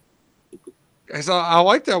 I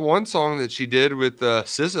like that one song that she did with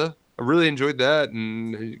SZA. I really enjoyed that,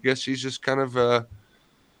 and I guess she's just kind of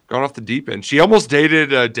gone off the deep end. She almost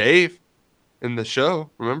dated Dave in the show.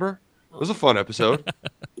 Remember? It was a fun episode,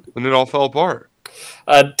 and it all fell apart.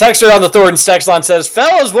 Texter on the Thornton's text line says,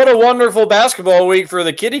 "Fellas, what a wonderful basketball week for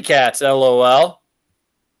the Kitty Cats, LOL."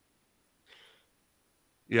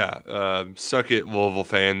 Yeah, suck it, Louisville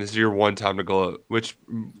fan. This is your one time to go, which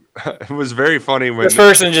it was very funny when this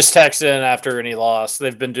person just texted in after any loss.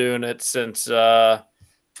 They've been doing it since, they've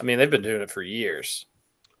been doing it for years.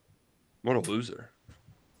 What a loser.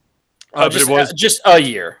 Just a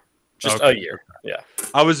year. A year. Yeah.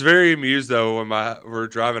 I was very amused though when we were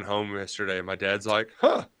driving home yesterday. My dad's like,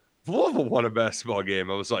 "Huh, Louisville won a basketball game."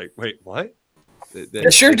 I was like, "Wait, what?"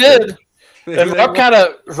 It sure did. And Rupp kind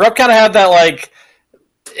of had that like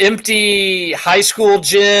empty high school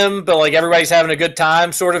gym, but like everybody's having a good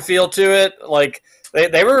time sort of feel to it. Like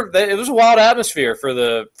it was a wild atmosphere for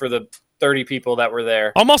the 30 people that were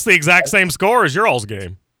there. Almost the exact same score as your all's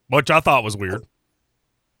game, which I thought was weird.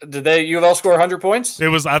 Did U of L score 100 points? It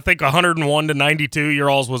was, I think, 101 to 92. Your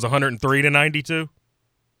all's was 103 to 92.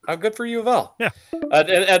 Oh, good for U of L. Yeah.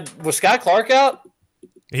 And was Sky Clark out?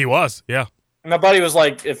 He was, yeah. My buddy was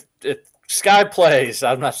like, if Sky plays,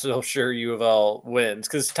 I'm not so sure U of L wins,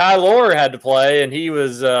 because Ty Lore had to play, and he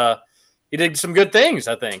was he did some good things.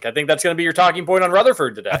 I think that's going to be your talking point on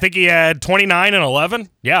Rutherford today. I think he had 29 and 11.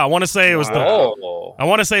 Yeah, I want to say it was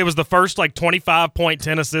the first like 25-point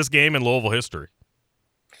 10 assist game in Louisville history.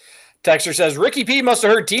 Texter says, Ricky P must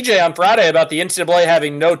have heard TJ on Friday about the NCAA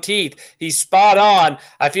having no teeth. He's spot on.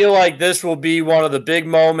 I feel like this will be one of the big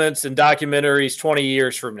moments in documentaries 20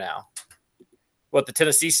 years from now. What, the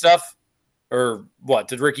Tennessee stuff? Or what?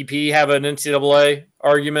 Did Ricky P have an NCAA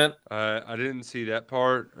argument? I didn't see that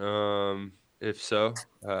part. If so.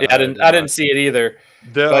 Yeah, I didn't see it either.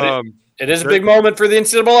 But it is a big moment for the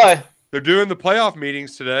NCAA. They're doing the playoff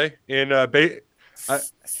meetings today. And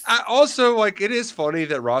I also, like, it is funny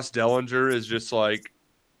that Ross Dellinger is just like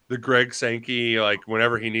the Greg Sankey, like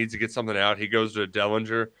whenever he needs to get something out, he goes to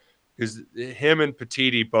Dellinger, because him and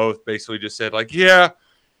Petiti both basically just said, like, yeah,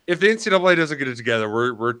 if the NCAA doesn't get it together,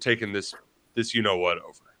 we're taking this you know what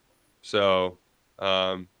over. So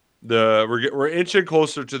we're inching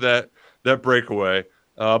closer to that breakaway.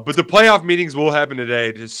 But the playoff meetings will happen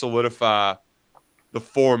today to solidify the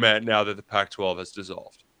format now that the Pac-12 has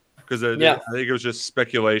dissolved. Because I think it was just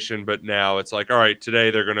speculation, but now it's like, all right, today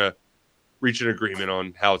they're going to reach an agreement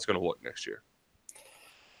on how it's going to look next year.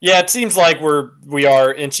 Yeah, it seems like we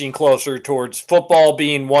are inching closer towards football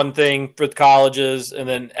being one thing for the colleges and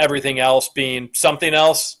then everything else being something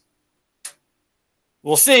else.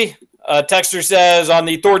 We'll see. Texter says on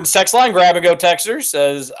the Thornton text line, grab and go Texter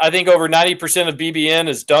says, I think over 90% of BBN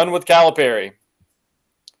is done with Calipari.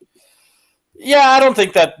 Yeah, I don't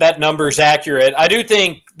think that number is accurate. I do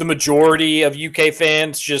think the majority of UK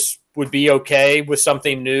fans just would be okay with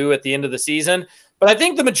something new at the end of the season. But I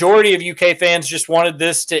think the majority of UK fans just wanted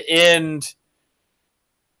this to end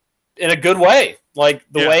in a good way. Like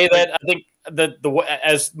the way that I think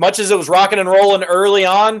as much as it was rocking and rolling early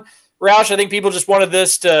on, Roush, I think people just wanted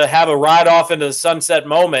this to have a ride off into the sunset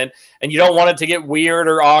moment, and you don't want it to get weird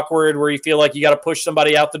or awkward where you feel like you got to push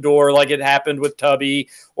somebody out the door like it happened with Tubby,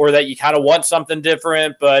 or that you kind of want something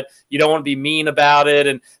different, but you don't want to be mean about it.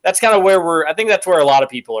 And that's kind of where I think that's where a lot of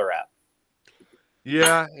people are at.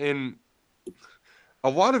 Yeah, and a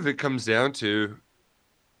lot of it comes down to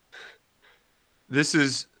this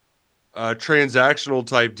is a transactional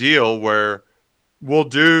type deal where we'll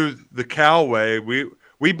do the Cal way.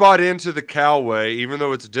 We bought into the Cal way, even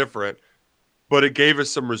though it's different, but it gave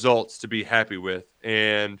us some results to be happy with,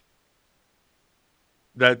 and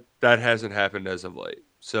that hasn't happened as of late.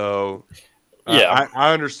 So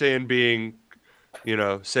I understand being,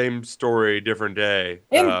 same story, different day,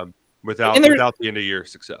 without the end of year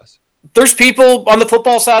success. There's people on the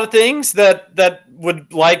football side of things that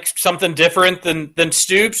would like something different than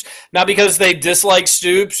Stoops, not because they dislike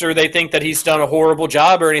Stoops or they think that he's done a horrible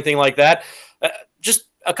job or anything like that. Just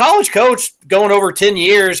a college coach going over 10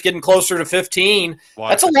 years, getting closer to 15,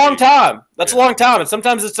 that's a long time. That's a long time. And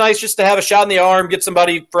sometimes it's nice just to have a shot in the arm, get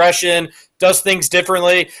somebody fresh in, does things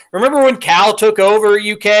differently. Remember when Cal took over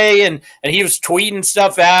UK and he was tweeting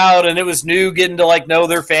stuff out and it was new, getting to know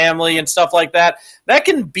their family and stuff like that? That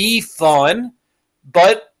can be fun,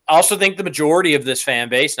 but I also think the majority of this fan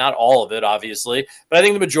base, not all of it, obviously, but I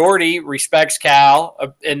think the majority respects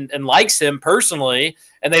Cal and likes him personally,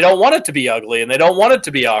 and they don't want it to be ugly and they don't want it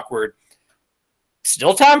to be awkward.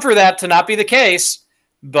 Still time for that to not be the case,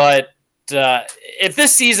 but if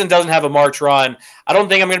this season doesn't have a March run, I don't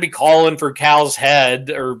think I'm going to be calling for Cal's head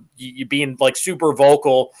or you being super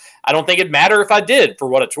vocal. I don't think it'd matter if I did, for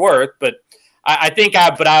what it's worth, but I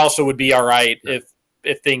also would be all right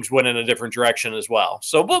if things went in a different direction as well.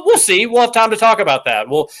 So we'll see. We'll have time to talk about that.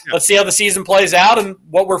 Let's see how the season plays out and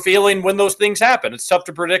what we're feeling when those things happen. It's tough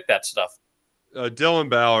to predict that stuff. Dylan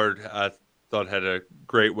Ballard, I thought, had a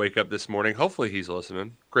great wake up this morning. Hopefully he's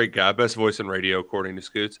listening. Great guy. Best voice in radio, according to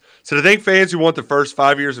Scoots. So I think fans who want the first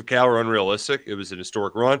 5 years of Cal are unrealistic. It was an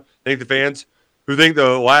historic run. I think the fans who think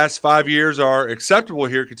the last 5 years are acceptable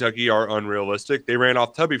here in Kentucky are unrealistic. They ran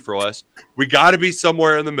off Tubby for less. We got to be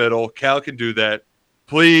somewhere in the middle. Cal can do that.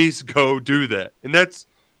 Please go do that. And that's,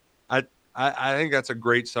 I think that's a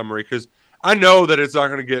great summary, because I know that it's not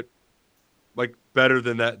going to get better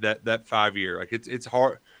than that 5 year. It's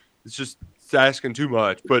hard. It's just it's asking too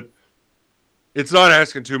much, but it's not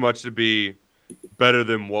asking too much to be better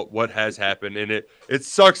than what has happened. And it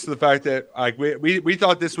sucks the fact that like we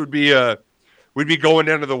thought this would be we'd be going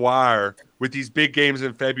down to the wire with these big games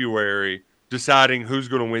in February, deciding who's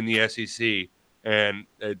going to win the SEC, and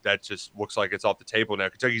that just looks like it's off the table now.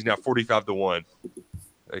 Kentucky's now 45-1.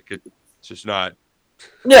 Like it's just not.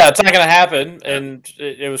 Yeah, it's not going to happen, and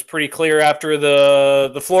it was pretty clear after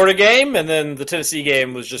the Florida game, and then the Tennessee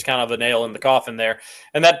game was just kind of a nail in the coffin there,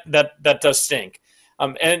 and that does stink.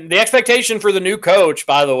 And the expectation for the new coach,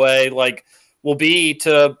 by the way, like will be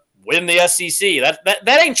to win the SEC.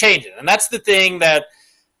 That ain't changing, and that's the thing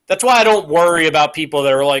that's why I don't worry about people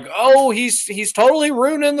that are like, oh, he's totally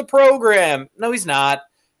ruining the program. No, he's not.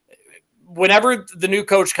 Whenever the new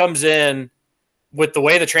coach comes in, with the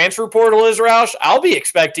way the transfer portal is, Roush, I'll be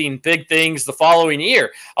expecting big things the following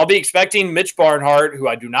year. I'll be expecting Mitch Barnhart, who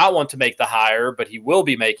I do not want to make the hire, but he will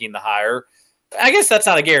be making the hire. I guess that's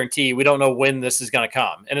not a guarantee. We don't know when this is going to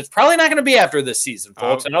come. And it's probably not going to be after this season,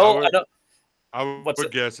 folks. I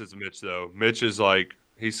would guess it's Mitch, though. Mitch is like,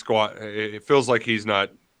 it feels like he's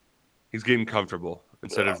getting comfortable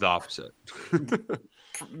instead of the opposite.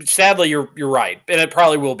 Sadly, you're right. And it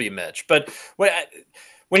probably will be Mitch. But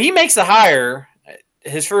when he makes the hire,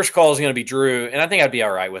 his first call is going to be Drew, and I think I'd be all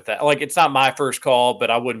right with that. Like, it's not my first call, but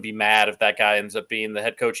I wouldn't be mad if that guy ends up being the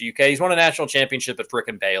head coach of UK. He's won a national championship at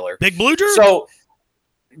frickin' Baylor. Big Blue Drew? So,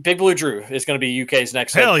 Big Blue Drew is going to be UK's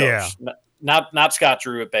next head coach. Yeah. Not Scott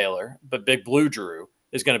Drew at Baylor, but Big Blue Drew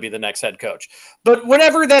is going to be the next head coach. But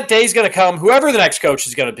whenever that day is going to come, whoever the next coach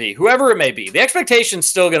is going to be, whoever it may be, the expectation is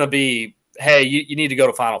still going to be, hey, you need to go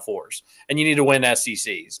to Final Fours, and you need to win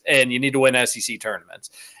SECs, and you need to win SEC tournaments.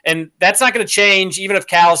 And that's not going to change even if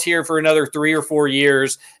Cal's here for another 3 or 4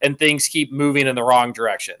 years and things keep moving in the wrong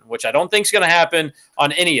direction, which I don't think is going to happen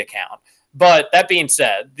on any account. But that being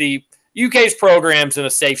said, the UK's program's in a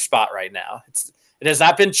safe spot right now. It has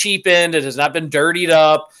not been cheapened. It has not been dirtied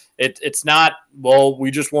up. It's not, well,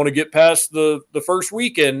 we just want to get past the first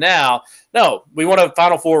weekend now. No, we want a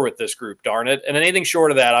Final Four with this group, darn it. And anything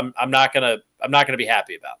short of that, I'm not gonna be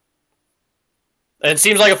happy about. And it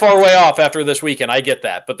seems like a far way off after this weekend. I get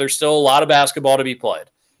that, but there's still a lot of basketball to be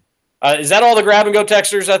played. Is that all the grab and go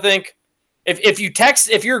texters? I think if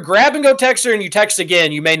you're a grab and go texter and you text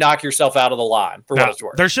again, you may knock yourself out of the line for what it's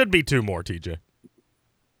worth. There should be 2 more, TJ.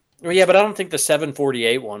 Well, yeah, but I don't think the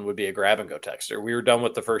 748 one would be a grab and go texter. We were done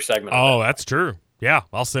with the first segment. Oh, that's true. Yeah,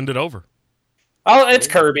 I'll send it over. Oh, it's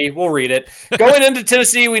Kirby. We'll read it. Going into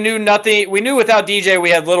Tennessee, we knew nothing. We knew without DJ we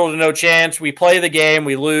had little to no chance. We play the game,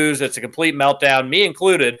 we lose. It's a complete meltdown, me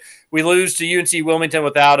included. We lose to UNC Wilmington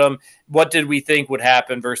without him. What did we think would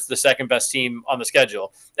happen versus the second best team on the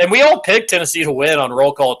schedule? And we all picked Tennessee to win on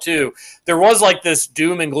roll call too. There was like this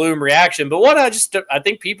doom and gloom reaction, but I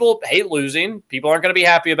think people hate losing. People aren't going to be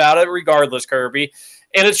happy about it regardless, Kirby.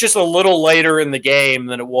 And it's just a little later in the game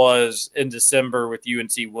than it was in December with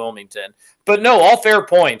UNC Wilmington. But no, all fair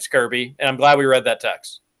points, Kirby. And I'm glad we read that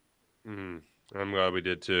text. I'm glad we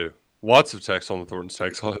did too. Lots of texts on the Thornton's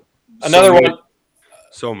text.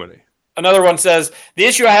 So many. Another one says, the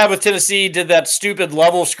issue I have with Tennessee did that stupid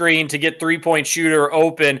level screen to get three-point shooter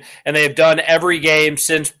open, and they have done every game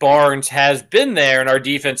since Barnes has been there, and our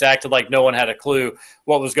defense acted like no one had a clue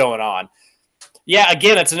what was going on. Yeah,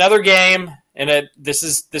 again, it's another game, and this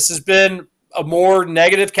has been a more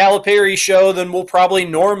negative Calipari show than we'll probably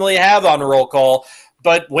normally have on a roll call.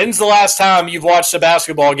 But when's the last time you've watched a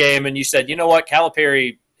basketball game and you said, you know what,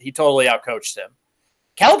 Calipari, he totally outcoached him?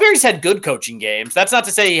 Calipari's had good coaching games. That's not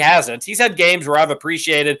to say he hasn't. He's had games where I've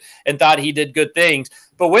appreciated and thought he did good things.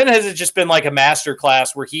 But when has it just been like a master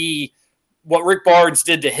class where what Rick Barnes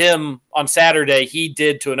did to him on Saturday, he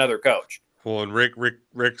did to another coach? Well, and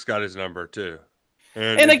Rick's got his number too.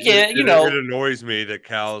 And again, it annoys me that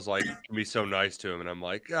Cal is like, can be so nice to him. And I'm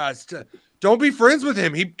like, guys, don't be friends with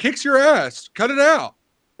him. He kicks your ass. Cut it out.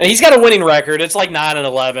 And he's got a winning record. It's like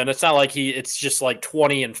 9-11. It's not like it's just like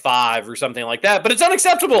 20-5 or something like that. But it's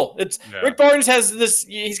unacceptable. Rick Barnes has this.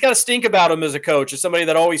 He's got a stink about him as a coach, as somebody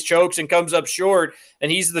that always chokes and comes up short. And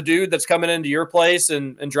he's the dude that's coming into your place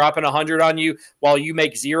and dropping 100 on you while you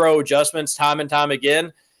make 0 adjustments time and time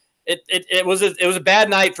again. It was a bad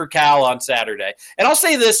night for Cal on Saturday. And I'll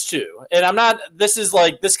say this too. And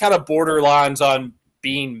this kind of borderlines on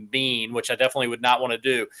being mean, which I definitely would not want to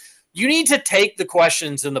do. You need to take the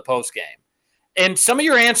questions in the post game, and some of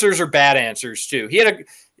your answers are bad answers too. He had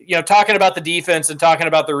talking about the defense and talking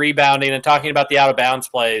about the rebounding and talking about the out of bounds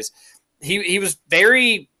plays. He was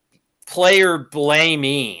very player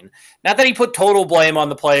blaming. Not that he put total blame on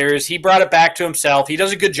the players. He brought it back to himself. He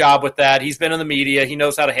does a good job with that. He's been in the media. He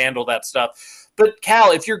knows how to handle that stuff. But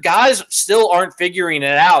Cal, if your guys still aren't figuring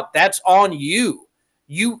it out, that's on you.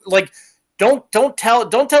 You like don't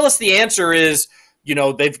tell us the answer is,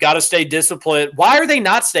 they've got to stay disciplined. Why are they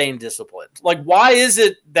not staying disciplined? Like, why is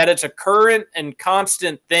it that it's a current and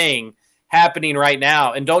constant thing happening right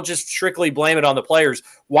now? And don't just strictly blame it on the players.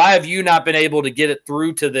 Why have you not been able to get it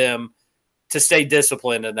through to them to stay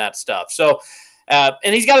disciplined and that stuff? So, and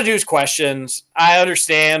he's got to do his questions. I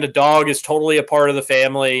understand a dog is totally a part of the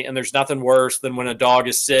family, and there's nothing worse than when a dog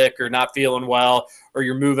is sick or not feeling well, or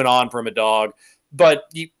you're moving on from a dog. But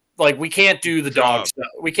we can't do the dog stuff.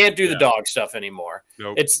 We can't do the dog stuff anymore.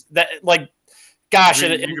 Nope. It's that, gosh,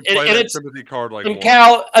 it's sympathy card and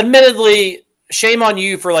Cal, admittedly, shame on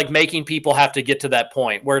you for making people have to get to that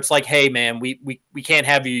point where it's like, hey man, we can't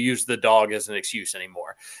have you use the dog as an excuse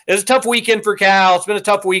anymore. It was a tough weekend for Cal. It's been a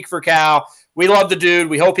tough week for Cal. We love the dude.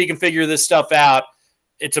 We hope he can figure this stuff out.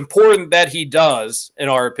 It's important that he does, in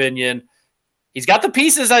our opinion. He's got the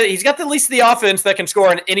pieces. He's got at least the offense that can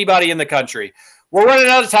score on anybody in the country. We're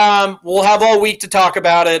running out of time. We'll have all week to talk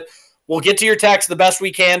about it. We'll get to your text the best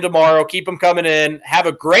we can tomorrow. Keep them coming in. Have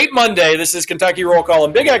a great Monday. This is Kentucky Roll Call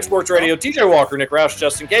on Big X Sports Radio. TJ Walker, Nick Roush,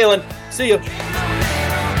 Justin Kalen. See you.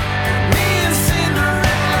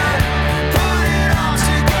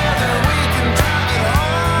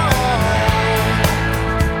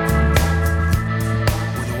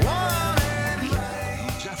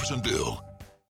 Jeffersonville